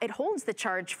the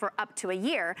charge for up to a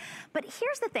year. But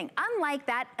here's the thing, unlike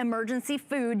that emergency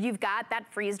food, you've got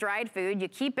that freeze-dried food, you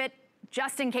keep it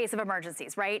just in case of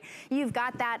emergencies, right? You've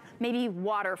got that maybe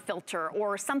water filter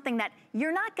or something that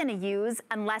you're not gonna use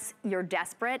unless you're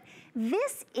desperate.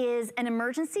 This is an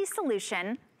emergency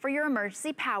solution for your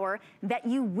emergency power that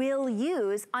you will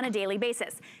use on a daily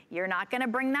basis. You're not gonna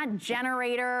bring that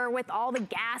generator with all the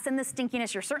gas and the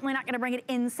stinkiness. You're certainly not gonna bring it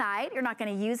inside. You're not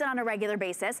gonna use it on a regular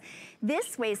basis.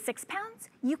 This weighs 6 pounds.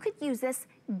 You could use this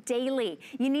daily.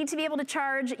 You need to be able to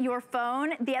charge your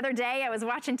phone. The other day I was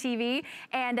watching TV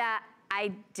and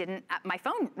my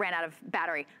phone ran out of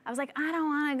battery. I was like, I don't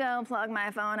wanna go plug my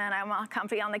phone in. I'm all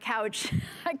comfy on the couch.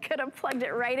 I could have plugged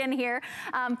it right in here.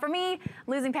 For me,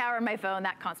 losing power in my phone,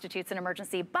 that constitutes an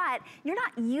emergency, but you're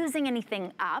not using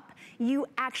anything up. You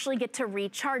actually get to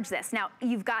recharge this. Now,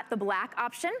 you've got the black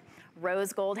option.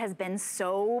 Rose gold has been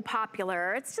so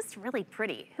popular. It's just really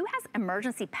pretty. Who has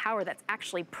emergency power that's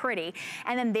actually pretty?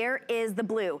 And then there is the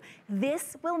blue.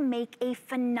 This will make a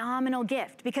phenomenal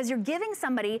gift because you're giving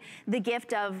somebody the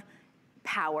gift of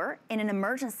power in an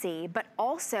emergency, but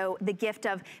also the gift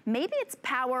of maybe it's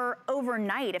power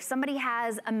overnight. If somebody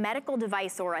has a medical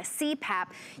device or a CPAP,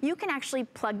 you can actually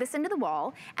plug this into the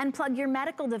wall and plug your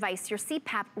medical device, your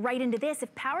CPAP, right into this.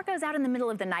 If power goes out in the middle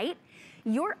of the night,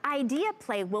 your Idea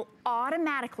Play will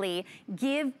automatically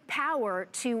give power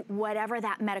to whatever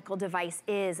that medical device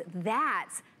is.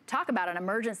 That's, talk about an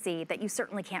emergency that you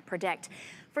certainly can't predict.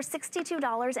 For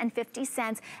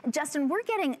 $62.50, Justin, we're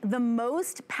getting the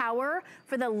most power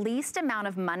for the least amount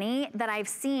of money that I've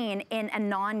seen in a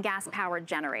non-gas powered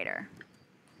generator.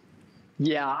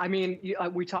 Yeah, I mean,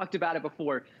 we talked about it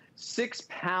before. 6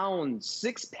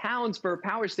 pounds for a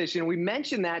power station. We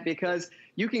mentioned that because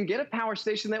you can get a power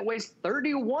station that weighs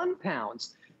 31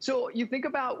 pounds. So you think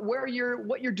about what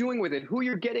you're doing with it, who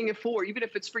you're getting it for, even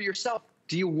if it's for yourself.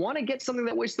 Do you want to get something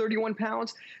that weighs 31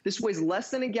 pounds? This weighs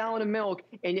less than a gallon of milk,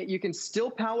 and yet you can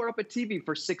still power up a TV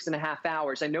for 6.5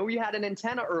 hours. I know you had an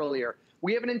antenna earlier.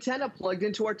 We have an antenna plugged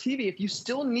into our TV. If you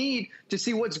still need to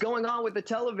see what's going on with the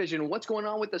television, what's going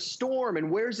on with the storm,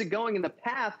 and where's it going in the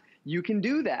path, you can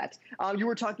do that. You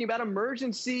were talking about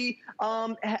emergency,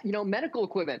 medical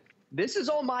equipment. This is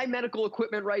all my medical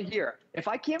equipment right here. If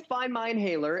I can't find my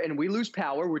inhaler and we lose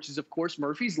power, which is of course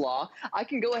Murphy's Law, I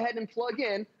can go ahead and plug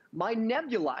in my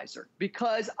nebulizer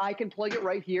because I can plug it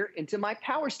right here into my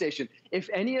power station. If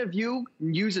any of you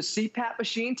use a CPAP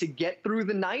machine to get through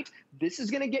the night, this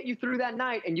is going to get you through that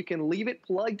night, and you can leave it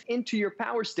plugged into your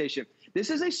power station. This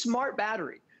is a smart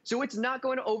battery, so it's not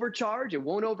going to overcharge. It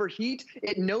won't overheat.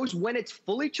 It knows when it's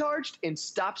fully charged and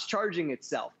stops charging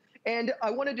itself. And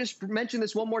I want to just mention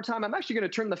this one more time. I'm actually going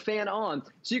to turn the fan on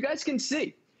so you guys can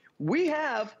see.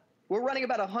 We're running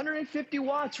about 150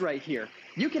 watts right here.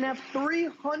 You can have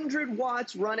 300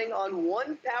 watts running on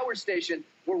one power station.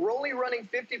 We're only running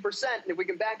 50%. And if we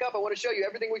can back up, I want to show you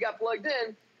everything we got plugged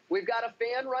in. We've got a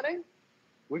fan running.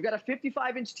 We've got a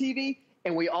 55-inch TV.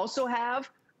 And we also have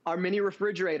our mini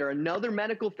refrigerator. Another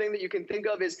medical thing that you can think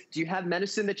of is, do you have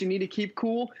medicine that you need to keep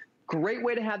cool? Great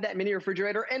way to have that mini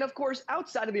refrigerator. And of course,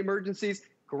 outside of the emergencies,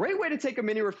 great way to take a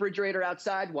mini refrigerator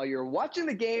outside while you're watching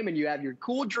the game and you have your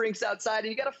cool drinks outside and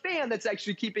you got a fan that's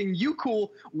actually keeping you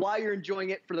cool while you're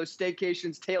enjoying it for those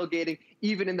staycations, tailgating,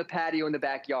 even in the patio in the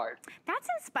backyard. That's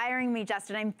inspiring me,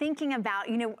 Justin. I'm thinking about,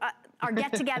 our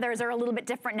get-togethers are a little bit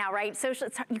different now, right?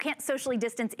 You can't socially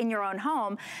distance in your own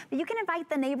home, but you can invite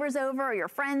the neighbors over or your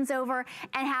friends over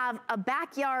and have a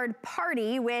backyard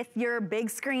party with your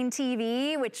big screen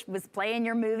TV, which was playing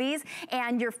your movies,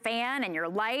 and your fan and your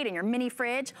light and your mini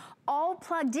fridge, all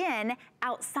plugged in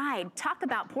outside. Talk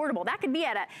about portable. That could be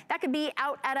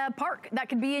out at a park. That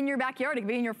could be in your backyard. It could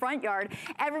be in your front yard.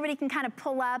 Everybody can kind of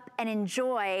pull up and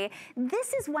enjoy.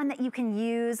 This is one that you can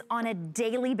use on a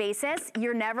daily basis.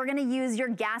 You're never going to use your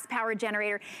gas powered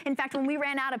generator. In fact, when we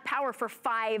ran out of power for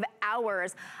 5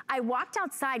 hours, I walked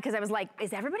outside because I was like,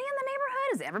 is everybody in the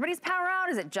neighborhood? Is everybody's power out?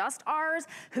 Is it just ours?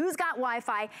 Who's got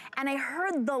Wi-Fi? And I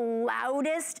heard the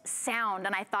loudest sound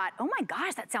and I thought, oh my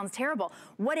gosh, that sounds terrible.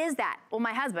 What is that? Well,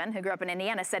 my husband, who grew up in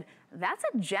Indiana, said, that's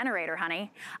a generator,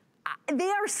 honey. They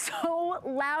are so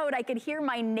loud. I could hear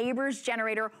my neighbor's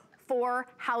generator 4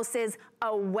 houses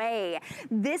away.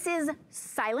 This is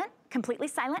silent, completely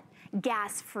silent,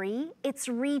 gas-free. It's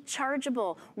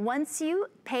rechargeable. Once you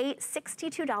pay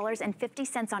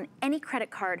 $62.50 on any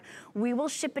credit card, we will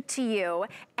ship it to you,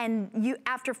 and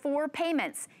after 4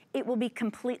 payments, it will be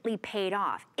completely paid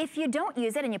off. If you don't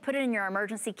use it and you put it in your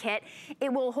emergency kit, it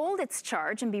will hold its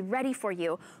charge and be ready for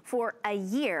you for a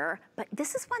year, but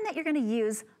this is one that you're gonna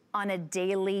use on a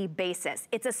daily basis.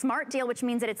 It's a smart deal, which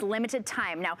means that it's limited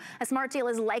time. Now, a smart deal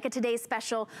is like a today's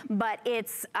special, but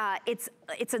it's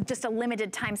just a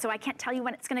limited time, so I can't tell you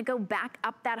when it's gonna go back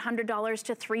up that $100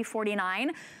 to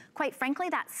 $349. Quite frankly,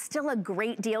 that's still a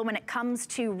great deal when it comes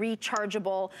to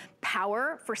rechargeable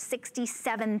power for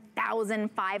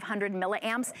 67,500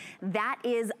 milliamps. That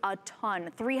is a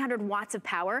ton, 300 watts of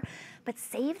power, but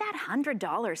save that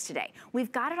 $100 today.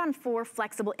 We've got it on 4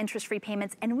 flexible interest-free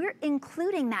payments, and we're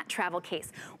including that travel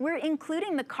case. We're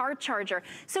including the car charger.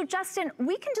 So Justin,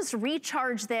 we can just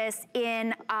recharge this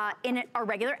in our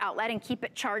regular outlet and keep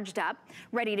it charged up,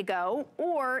 ready to go.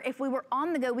 Or if we were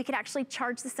on the go, we could actually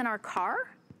charge this in our car.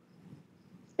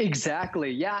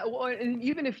 Exactly, yeah. Well, and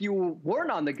even if you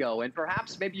weren't on the go and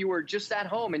perhaps maybe you were just at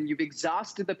home and you've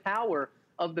exhausted the power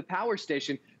of the power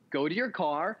station, go to your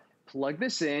car, plug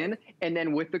this in, and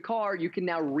then with the car, you can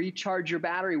now recharge your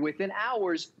battery within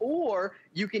hours, or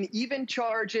you can even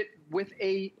charge it with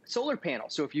a solar panel.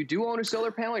 So if you do own a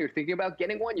solar panel, you're thinking about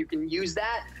getting one, you can use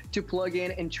that to plug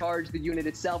in and charge the unit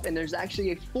itself. And there's actually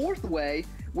a 4th way,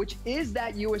 which is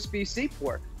that USB-C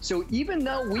port. So even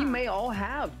though we may all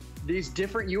have these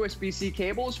different USB-C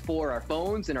cables for our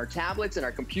phones and our tablets and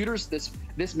our computers, this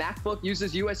MacBook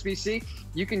uses USB-C,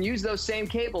 you can use those same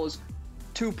cables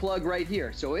to plug right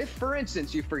here. So if, for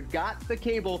instance, you forgot the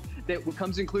cable that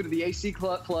comes included, the AC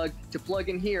plug to plug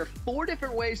in here, 4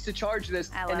 different ways to charge this.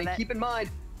 And then keep in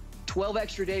mind, 12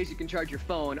 extra days you can charge your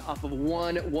phone off of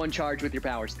one charge with your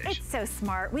power station. It's so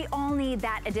smart. We all need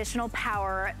that additional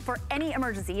power for any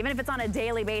emergency, even if it's on a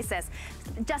daily basis.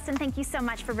 Justin, thank you so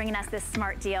much for bringing us this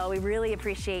smart deal. We really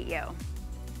appreciate you.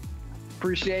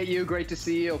 Appreciate you. Great to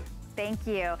see you. Thank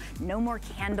you. No more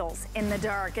candles in the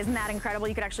dark. Isn't that incredible?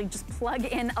 You could actually just plug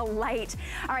in a light.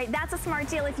 All right, that's a smart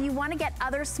deal. If you want to get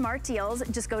other smart deals,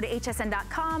 just go to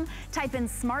hsn.com, type in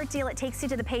smart deal. It takes you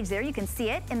to the page there. You can see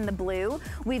it in the blue.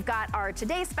 We've got our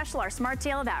today's special, our smart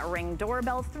deal, that Ring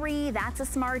Doorbell 3. That's a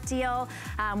smart deal.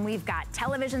 We've got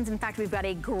televisions. In fact, we've got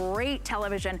a great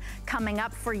television coming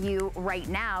up for you right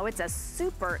now. It's a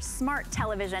super smart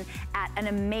television at an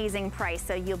amazing price.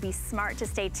 So you'll be smart to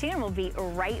stay tuned. We'll be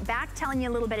right back telling you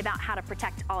a little bit about how to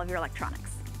protect all of your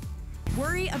electronics.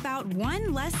 Worry about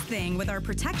one less thing with our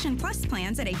Protection Plus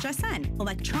plans at HSN.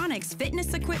 Electronics,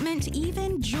 fitness equipment,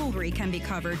 even jewelry can be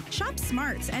covered. Shop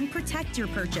smarts and protect your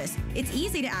purchase. It's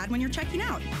easy to add when you're checking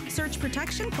out. Search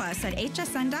Protection Plus at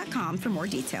hsn.com for more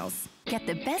details. Get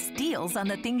the best deals on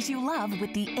the things you love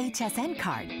with the HSN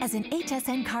card. As an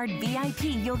HSN card VIP,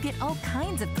 you'll get all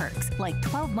kinds of perks, like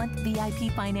 12-month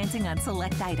VIP financing on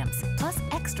select items, plus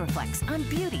extra flex on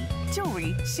beauty,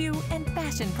 jewelry, shoe, and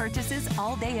fashion purchases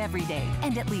all day, every day.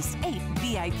 And at least 8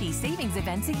 VIP savings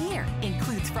events a year.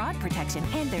 Includes fraud protection,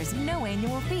 and there's no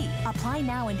annual fee. Apply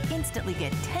now and instantly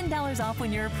get $10 off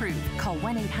when you're approved. Call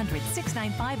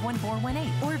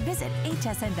 1-800-695-1418 or visit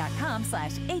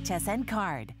hsn.com/HSN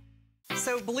card.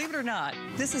 So believe it or not,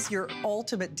 this is your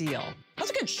ultimate deal.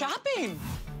 That's good shopping.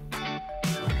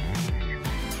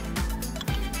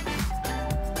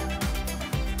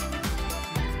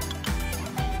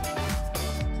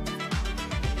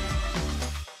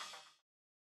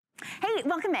 Hey,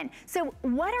 welcome in. So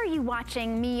what are you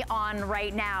watching me on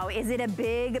right now? Is it a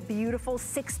big, beautiful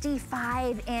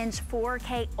 65-inch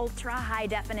 4K ultra high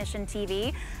definition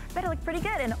TV? Better look pretty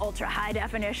good in ultra high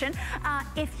definition.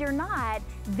 If you're not,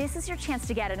 this is your chance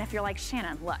to get it. And if you're like,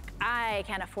 Shannon, look, I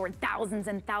can't afford thousands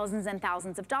and thousands and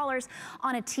thousands of dollars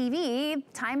on a TV.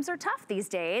 Times are tough these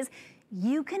days.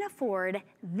 You can afford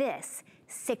this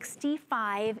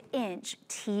 65-inch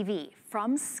TV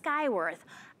from Skyworth.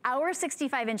 Our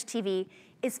 65-inch TV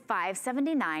is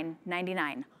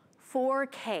 $579.99.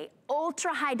 4K,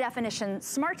 ultra high definition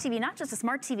smart TV, not just a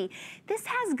smart TV. This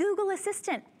has Google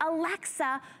Assistant,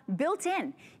 Alexa built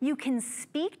in. You can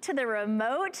speak to the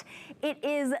remote. It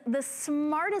is the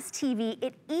smartest TV.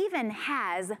 It even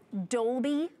has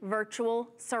Dolby virtual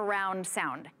surround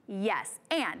sound. Yes,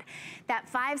 and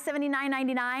that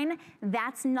 $579.99,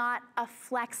 that's not a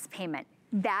flex payment.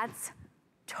 That's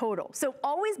total. So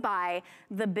always buy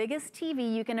the biggest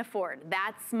TV you can afford.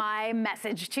 That's my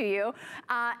message to you.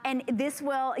 And this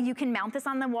will, you can mount this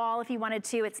on the wall if you wanted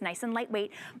to. It's nice and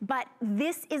lightweight. But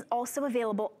this is also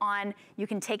available on, you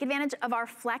can take advantage of our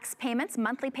flex payments,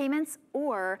 monthly payments,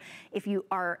 or if you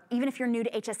are, even if you're new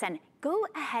to HSN, go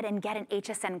ahead and get an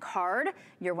HSN card.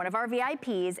 You're one of our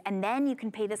VIPs, and then you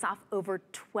can pay this off over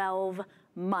 12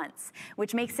 months,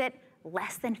 which makes it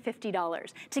less than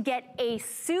 $50 to get a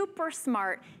super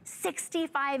smart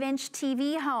 65-inch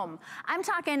TV home. I'm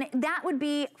talking, that would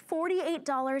be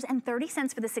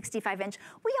 $48.30 for the 65-inch.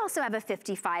 We also have a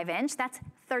 55-inch, that's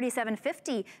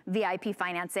 $37.50 VIP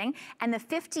financing, and the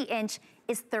 50-inch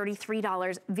is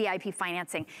 $33 VIP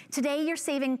financing. Today, you're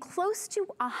saving close to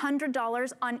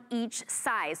 $100 on each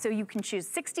size. So you can choose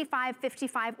 65,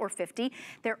 55, or 50.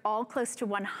 They're all close to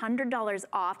 $100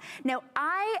 off. Now,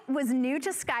 I was new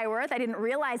to Skyworth. I didn't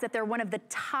realize that they're one of the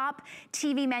top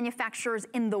TV manufacturers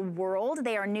in the world.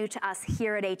 They are new to us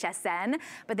here at HSN,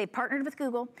 but they partnered with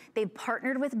Google. They've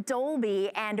partnered with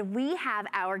Dolby, and we have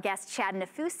our guest, Chad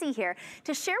Nafusi, here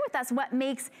to share with us what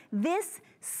makes this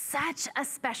such a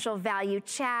special value.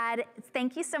 Chad,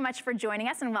 thank you so much for joining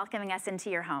us and welcoming us into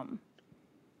your home.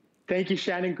 Thank you,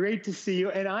 Shannon. Great to see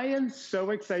you. And I am so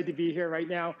excited to be here right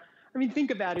now. I mean, think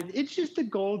about it. It's just the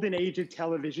golden age of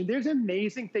television. There's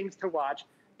amazing things to watch.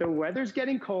 The weather's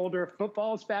getting colder.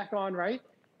 Football's back on, right?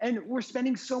 And we're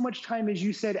spending so much time, as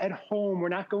you said, at home. We're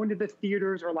not going to the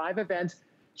theaters or live events.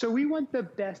 So we want the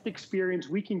best experience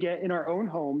we can get in our own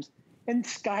homes. And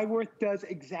Skyworth does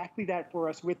exactly that for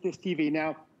us with this TV.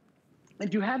 Now,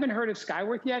 if you haven't heard of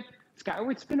Skyworth yet,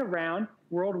 Skyworth's been around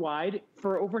worldwide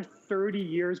for over 30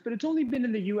 years, but it's only been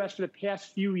in the US for the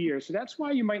past few years. So that's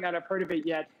why you might not have heard of it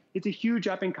yet. It's a huge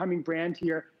up-and-coming brand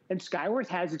here. And Skyworth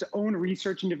has its own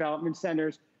research and development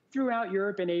centers throughout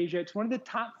Europe and Asia. It's one of the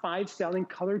top 5 selling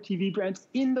color TV brands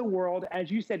in the world. As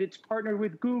you said, it's partnered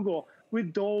with Google,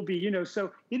 with Dolby,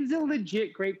 so it is a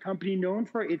legit great company known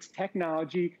for its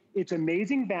technology, its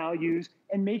amazing values,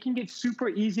 and making it super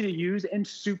easy to use and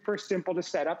super simple to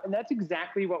set up. And that's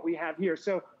exactly what we have here.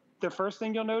 So the first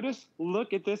thing you'll notice,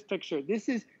 look at this picture. This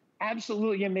is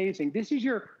absolutely amazing. This is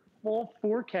your full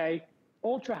 4K,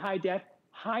 ultra high def,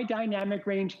 high dynamic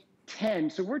range 10.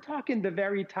 So we're talking the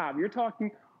very top. You're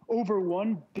talking over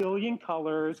 1 billion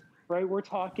colors, right? We're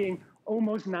talking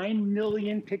almost 9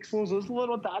 million pixels, those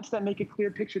little dots that make a clear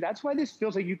picture. That's why this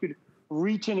feels like you could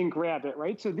reach in and grab it,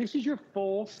 right? So this is your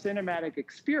full cinematic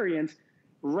experience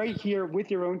right here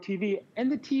with your own TV.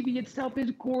 And the TV itself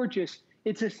is gorgeous.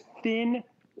 It's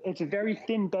a very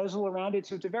thin bezel around it.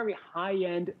 So it's a very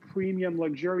high-end, premium,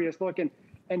 luxurious look.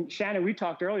 And Shannon, we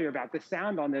talked earlier about the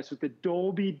sound on this with the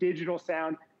Dolby digital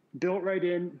sound built right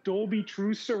in, Dolby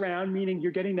True Surround, meaning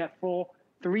you're getting that full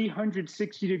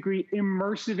 360-degree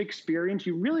immersive experience.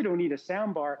 You really don't need a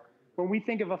sound bar when we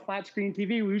think of a flat screen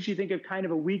TV, we usually think of kind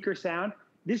of a weaker sound.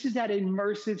 This is that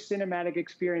immersive cinematic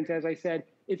experience, as I said.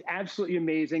 It's absolutely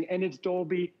amazing, and it's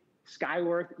Dolby,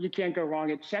 Skyworth. You can't go wrong.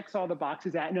 It checks all the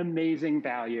boxes at an amazing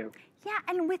value. Yeah,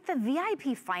 and with the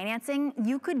VIP financing,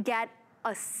 you could get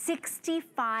a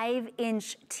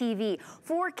 65-inch TV,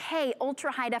 4K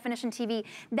ultra high definition TV.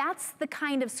 That's the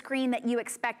kind of screen that you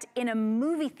expect in a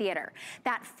movie theater.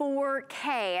 That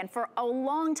 4K, and for a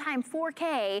long time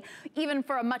 4K, even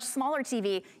for a much smaller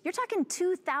TV, you're talking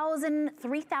 $2,000,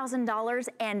 $3,000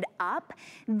 and up.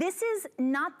 This is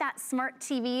not that smart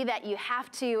TV that you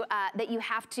have to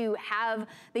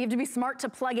be smart to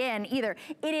plug in either.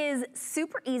 It is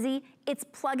super easy. It's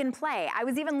plug and play. I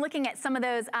was even looking at some of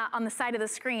those on the side of the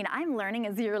screen. I'm learning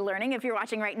as you're learning if you're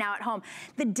watching right now at home.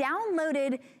 The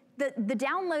downloaded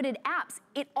apps,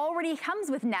 it already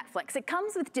comes with Netflix. It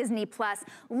comes with Disney Plus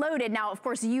loaded. Now, of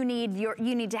course, you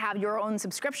need to have your own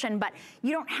subscription, but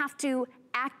you don't have to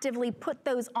actively put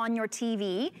those on your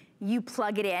TV. You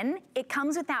plug it in. It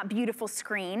comes with that beautiful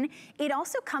screen. It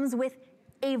also comes with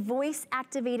a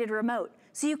voice-activated remote.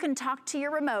 So you can talk to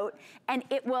your remote and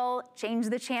it will change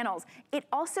the channels. It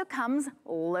also comes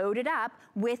loaded up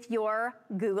with your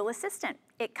Google Assistant.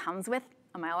 It comes with,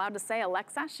 am I allowed to say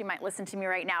Alexa? She might listen to me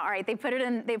right now. All right, they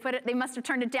must have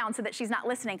turned it down so that she's not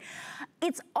listening.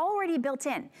 It's already built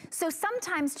in. So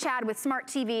sometimes, Chad, with smart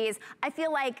TVs, I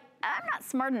feel like I'm not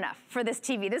smart enough for this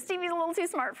TV. This TV is a little too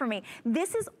smart for me.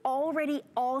 This is already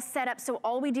all set up, so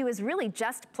all we do is really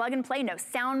just plug and play. No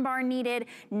sound bar needed,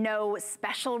 no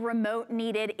special remote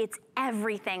needed. It's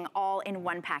everything all in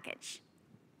one package.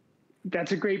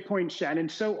 That's a great point, Shannon.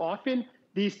 So often,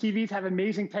 these TVs have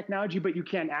amazing technology, but you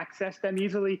can't access them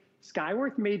easily.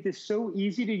 Skyworth made this so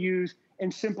easy to use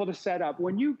and simple to set up.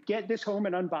 When you get this home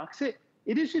and unbox it,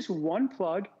 it is just one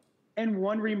plug and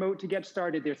one remote to get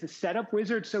started. There's a setup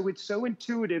wizard, so it's so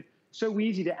intuitive, so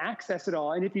easy to access it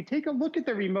all. And if you take a look at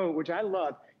the remote, which I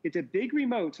love, it's a big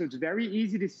remote, so it's very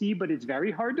easy to see, but it's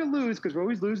very hard to lose because we're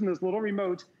always losing those little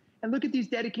remotes. And look at these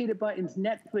dedicated buttons,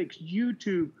 Netflix,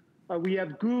 YouTube, we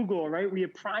have Google, right? We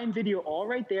have Prime Video all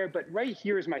right there, but right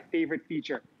here is my favorite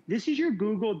feature. This is your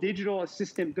Google Digital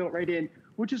Assistant built right in,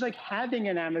 which is like having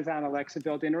an Amazon Alexa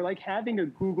built in or like having a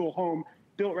Google Home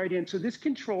built right in. So this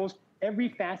controls every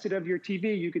facet of your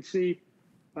TV. You could see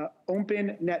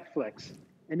open Netflix,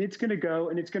 and it's gonna go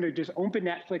and it's gonna just open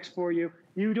Netflix for you.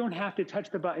 You don't have to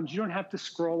touch the buttons. You don't have to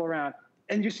scroll around.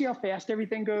 And you see how fast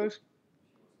everything goes?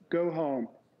 Go home.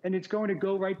 And it's going to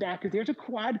go right back because there's a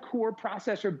quad core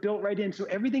processor built right in, so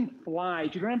everything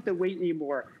flies. You don't have to wait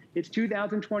anymore. It's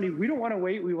 2020. We don't want to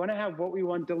wait. We want to have what we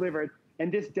want delivered,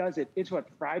 and this does it. It's what,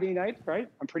 Friday night, right?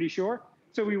 I'm pretty sure.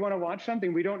 So we want to watch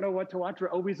something. We don't know what to watch.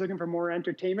 We're always looking for more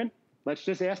entertainment. Let's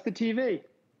just ask the TV.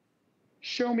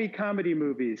 Show me comedy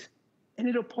movies. And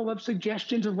it'll pull up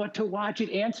suggestions of what to watch.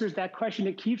 It answers that question.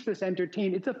 It keeps us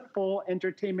entertained. It's a full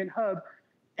entertainment hub.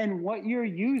 And what you're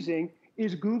using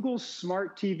is Google's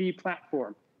smart TV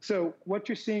platform. So what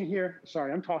you're seeing here,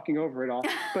 sorry, I'm talking over it all,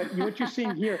 but what you're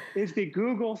seeing here is the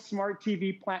Google Smart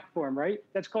TV platform, right?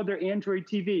 That's called their Android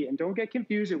TV. And don't get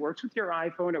confused, it works with your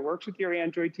iPhone, it works with your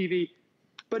Android TV,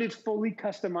 but it's fully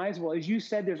customizable. As you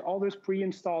said, there's all those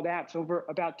pre-installed apps, over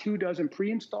about 24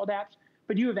 pre-installed apps,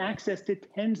 but you have access to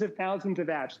tens of thousands of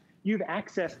apps. You have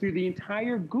access through the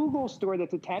entire Google store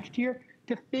that's attached here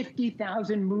to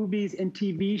 50,000 movies and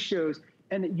TV shows.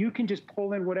 And you can just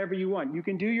pull in whatever you want. You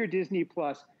can do your Disney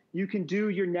Plus, you can do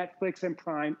your Netflix and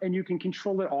Prime, and you can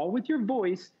control it all with your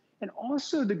voice. And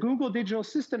also the Google Digital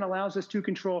Assistant allows us to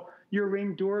control your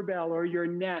Ring doorbell or your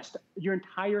Nest, your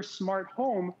entire smart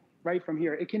home right from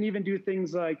here. It can even do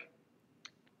things like,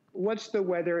 what's the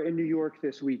weather in New York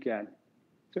this weekend?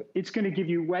 So it's gonna give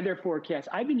you weather forecasts.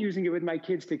 I've been using it with my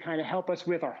kids to kind of help us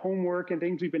with our homework and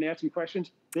things. We've been asking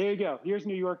questions. There you go, here's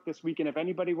New York this weekend, if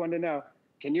anybody wanted to know.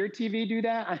 Can your TV do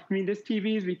that? I mean, this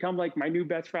TV has become like my new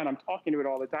best friend. I'm talking to it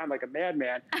all the time like a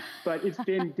madman, but it's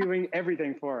been doing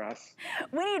everything for us.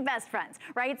 We need best friends,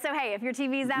 right? So hey, if your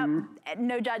TV's out,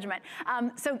 no judgment.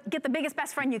 So get the biggest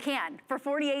best friend you can. For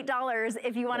 $48,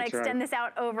 if you want to extend this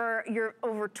out over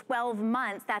 12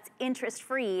 months, that's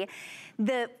interest-free.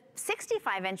 The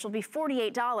 65-inch will be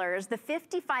 $48. The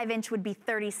 55-inch would be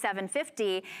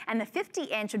 $37.50, and the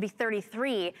 50-inch would be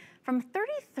 $33. From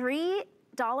 $33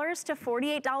 to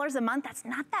 $48 a month, that's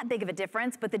not that big of a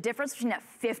difference, but the difference between a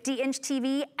 50-inch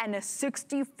TV and a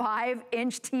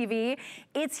 65-inch TV,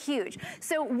 it's huge.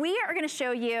 So we are gonna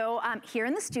show you here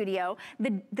in the studio,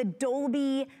 the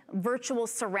Dolby virtual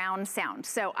surround sound.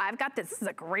 So I've got this is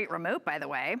a great remote, by the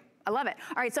way. I love it.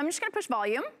 All right, so I'm just gonna push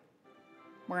volume.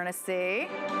 We're gonna see.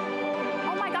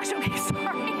 Oh my gosh, okay,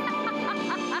 sorry.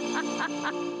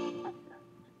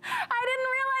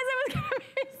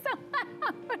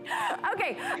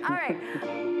 Okay, all right.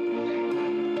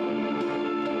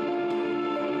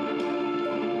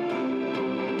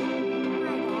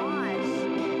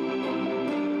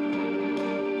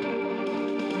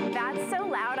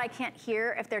 I can't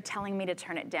hear if they're telling me to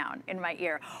turn it down in my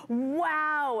ear.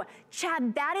 Wow,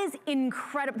 Chad, that is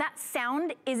incredible. That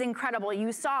sound is incredible.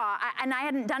 You saw, and I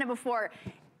hadn't done it before.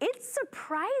 It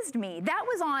surprised me. That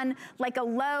was on like a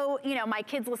low, you know, my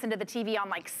kids listen to the TV on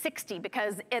like 60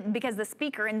 because the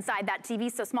speaker inside that TV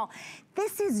is so small.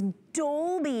 This is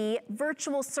Dolby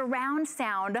virtual surround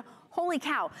sound. Holy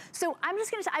cow. So I'm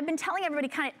just gonna, I've been telling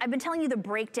everybody I've been telling you the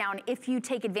breakdown if you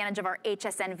take advantage of our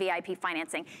HSN VIP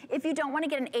financing. If you don't wanna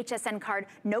get an HSN card,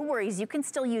 no worries, you can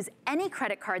still use any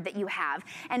credit card that you have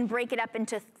and break it up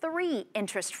into 3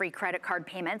 interest-free credit card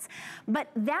payments. But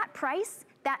that price,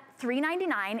 that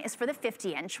 $399 is for the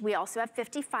 50-inch. We also have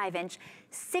 55-inch,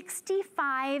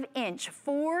 65-inch,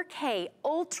 4K,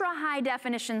 ultra high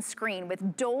definition screen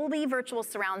with Dolby virtual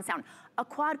surround sound, a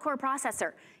quad-core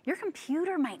processor. Your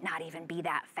computer might not even be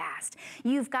that fast.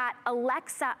 You've got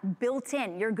Alexa built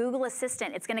in, your Google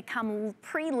Assistant. It's gonna come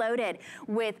preloaded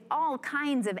with all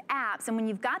kinds of apps. And when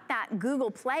you've got that Google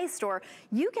Play Store,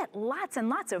 you get lots and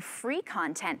lots of free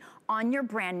content on your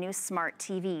brand new smart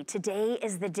TV. Today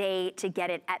is the day to get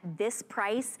it at this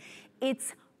price.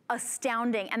 It's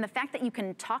astounding. And the fact that you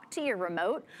can talk to your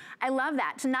remote, I love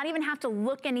that. To not even have to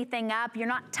look anything up, you're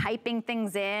not typing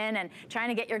things in and trying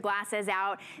to get your glasses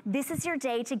out. This is your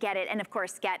day to get it, and of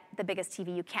course, get the biggest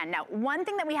TV you can. Now, one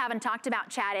thing that we haven't talked about,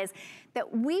 Chad, is that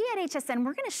we at HSN,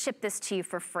 we're gonna ship this to you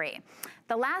for free.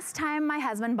 The last time my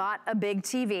husband bought a big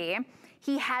TV,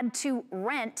 he had to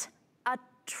rent a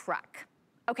truck.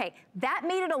 Okay, that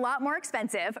made it a lot more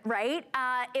expensive, right?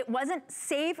 It wasn't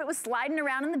safe, it was sliding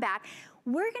around in the back.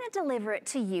 We're gonna deliver it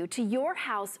to you, to your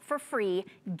house for free,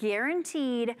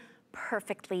 guaranteed,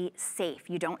 perfectly safe.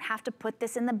 You don't have to put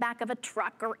this in the back of a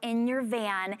truck or in your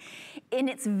van. And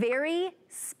it's very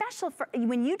special for,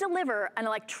 when you deliver an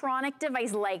electronic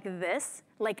device like this,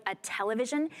 like a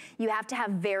television, you have to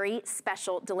have very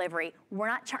special delivery. We're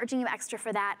not charging you extra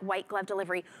for that white glove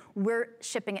delivery. We're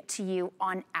shipping it to you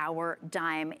on our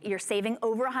dime. You're saving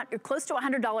over close to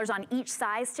 $100 on each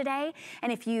size today.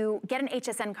 And if you get an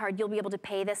HSN card, you'll be able to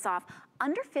pay this off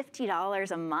under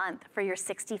 $50 a month for your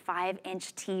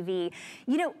 65-inch TV.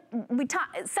 You know,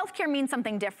 self-care means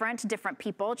something different to different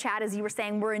people. Chad, as you were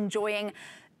saying, we're enjoying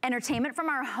entertainment from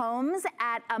our homes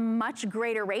at a much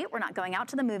greater rate. We're not going out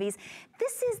to the movies.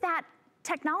 This is that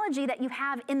technology that you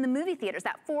have in the movie theaters,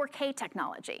 that 4K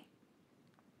technology.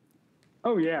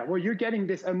 Oh yeah, well, you're getting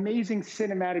this amazing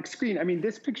cinematic screen. I mean,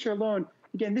 this picture alone,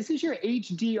 again, this is your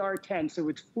HDR10, so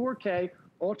it's 4K,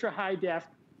 ultra high def.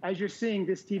 As you're seeing,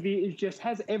 this TV just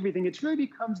has everything. It really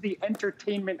becomes the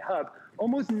entertainment hub.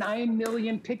 Almost 9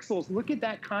 million pixels. Look at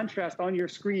that contrast on your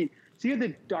screen. See how the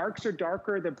darks are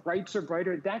darker, the brights are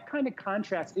brighter. That kind of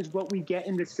contrast is what we get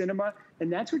in the cinema,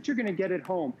 and that's what you're gonna get at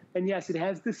home. And yes, it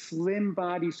has the slim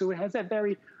body, so it has that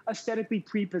very aesthetically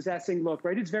prepossessing look,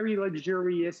 right? It's very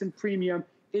luxurious and premium.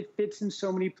 It fits in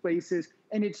so many places,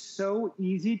 and it's so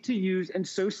easy to use and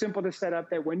so simple to set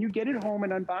up that when you get it home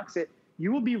and unbox it,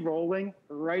 you will be rolling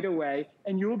right away,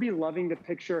 and you will be loving the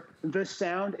picture. The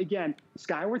sound, again,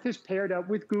 Skyworth is paired up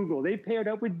with Google. They've paired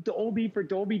up with Dolby for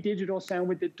Dolby Digital Sound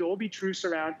with the Dolby True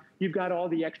Surround. You've got all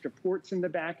the extra ports in the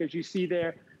back, as you see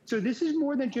there. So this is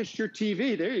more than just your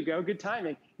TV. There you go, good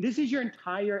timing. This is your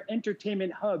entire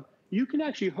entertainment hub. You can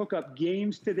actually hook up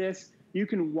games to this. You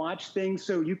can watch things,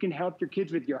 so you can help your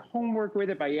kids with your homework with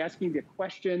it by asking the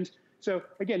questions. So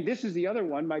again, this is the other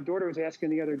one. My daughter was asking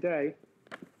the other day,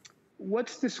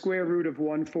 what's the square root of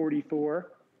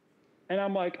 144? And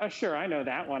I'm like, oh, sure, I know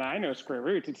that one. I know square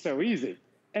roots. It's so easy.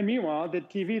 And meanwhile, the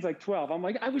TV is like 12. I'm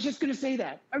like, I was just going to say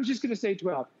that. I was just going to say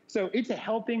 12. So it's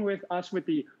helping with us with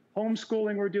the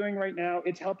homeschooling we're doing right now.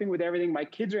 It's helping with everything. My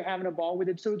kids are having a ball with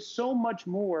it. So it's so much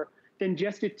more than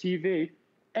just a TV.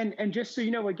 And just so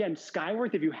you know, again,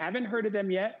 Skyworth, if you haven't heard of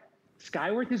them yet,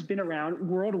 Skyworth has been around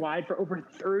worldwide for over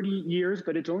 30 years,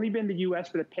 but it's only been in the US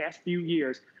for the past few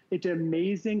years. It's an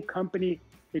amazing company.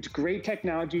 It's great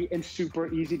technology and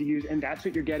super easy to use, and that's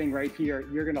what you're getting right here.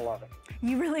 You're gonna love it.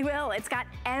 You really will. It's got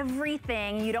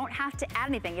everything. You don't have to add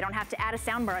anything. You don't have to add a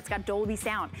sound bar. It's got Dolby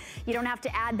sound. You don't have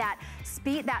to add that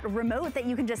remote that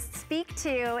you can just speak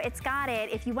to. It's got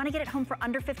it. If you want to get it home for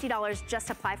under $50, just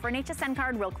apply for an HSN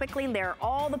card real quickly. There are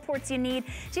all the ports you need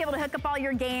to be able to hook up all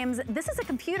your games. This is a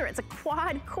computer. It's a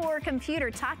quad-core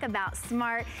computer. Talk about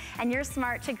smart, and you're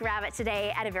smart to grab it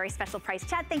today at a very special price.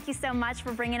 Chad, thank you so much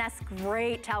for bringing us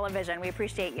great television. We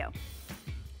appreciate you.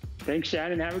 Thanks,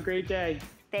 Shannon. Have a great day.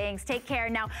 Thanks. Take care.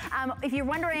 Now, if you're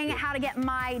wondering how to get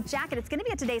my jacket, it's going to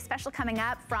be a today's special coming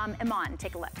up from Iman.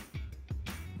 Take a look.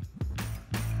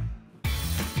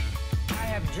 I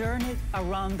have journeyed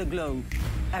around the globe.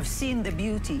 I've seen the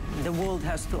beauty the world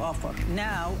has to offer.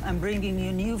 Now I'm bringing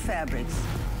you new fabrics,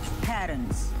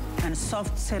 patterns, and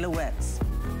soft silhouettes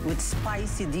with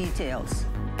spicy details.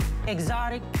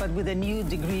 Exotic, but with a new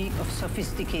degree of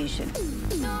sophistication.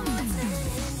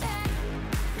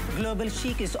 Global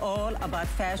Chic is all about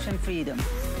fashion freedom.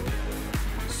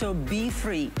 So be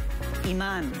free.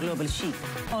 Iman Global Chic,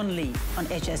 only on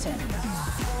HSN.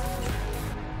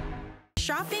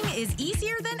 Shopping is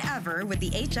easier than ever with the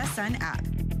HSN app.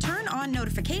 Turn on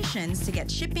notifications to get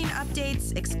shipping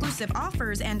updates, exclusive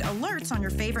offers, and alerts on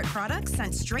your favorite products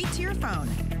sent straight to your phone.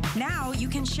 Now you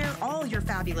can share all your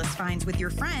fabulous finds with your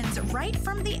friends right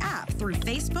from the app through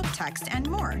Facebook, text, and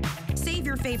more. Save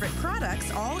your favorite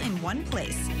products all in one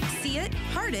place. See it,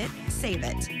 heart it, save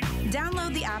it.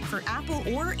 Download the app for Apple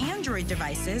or Android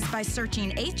devices by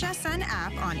searching HSN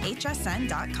app on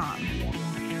hsn.com.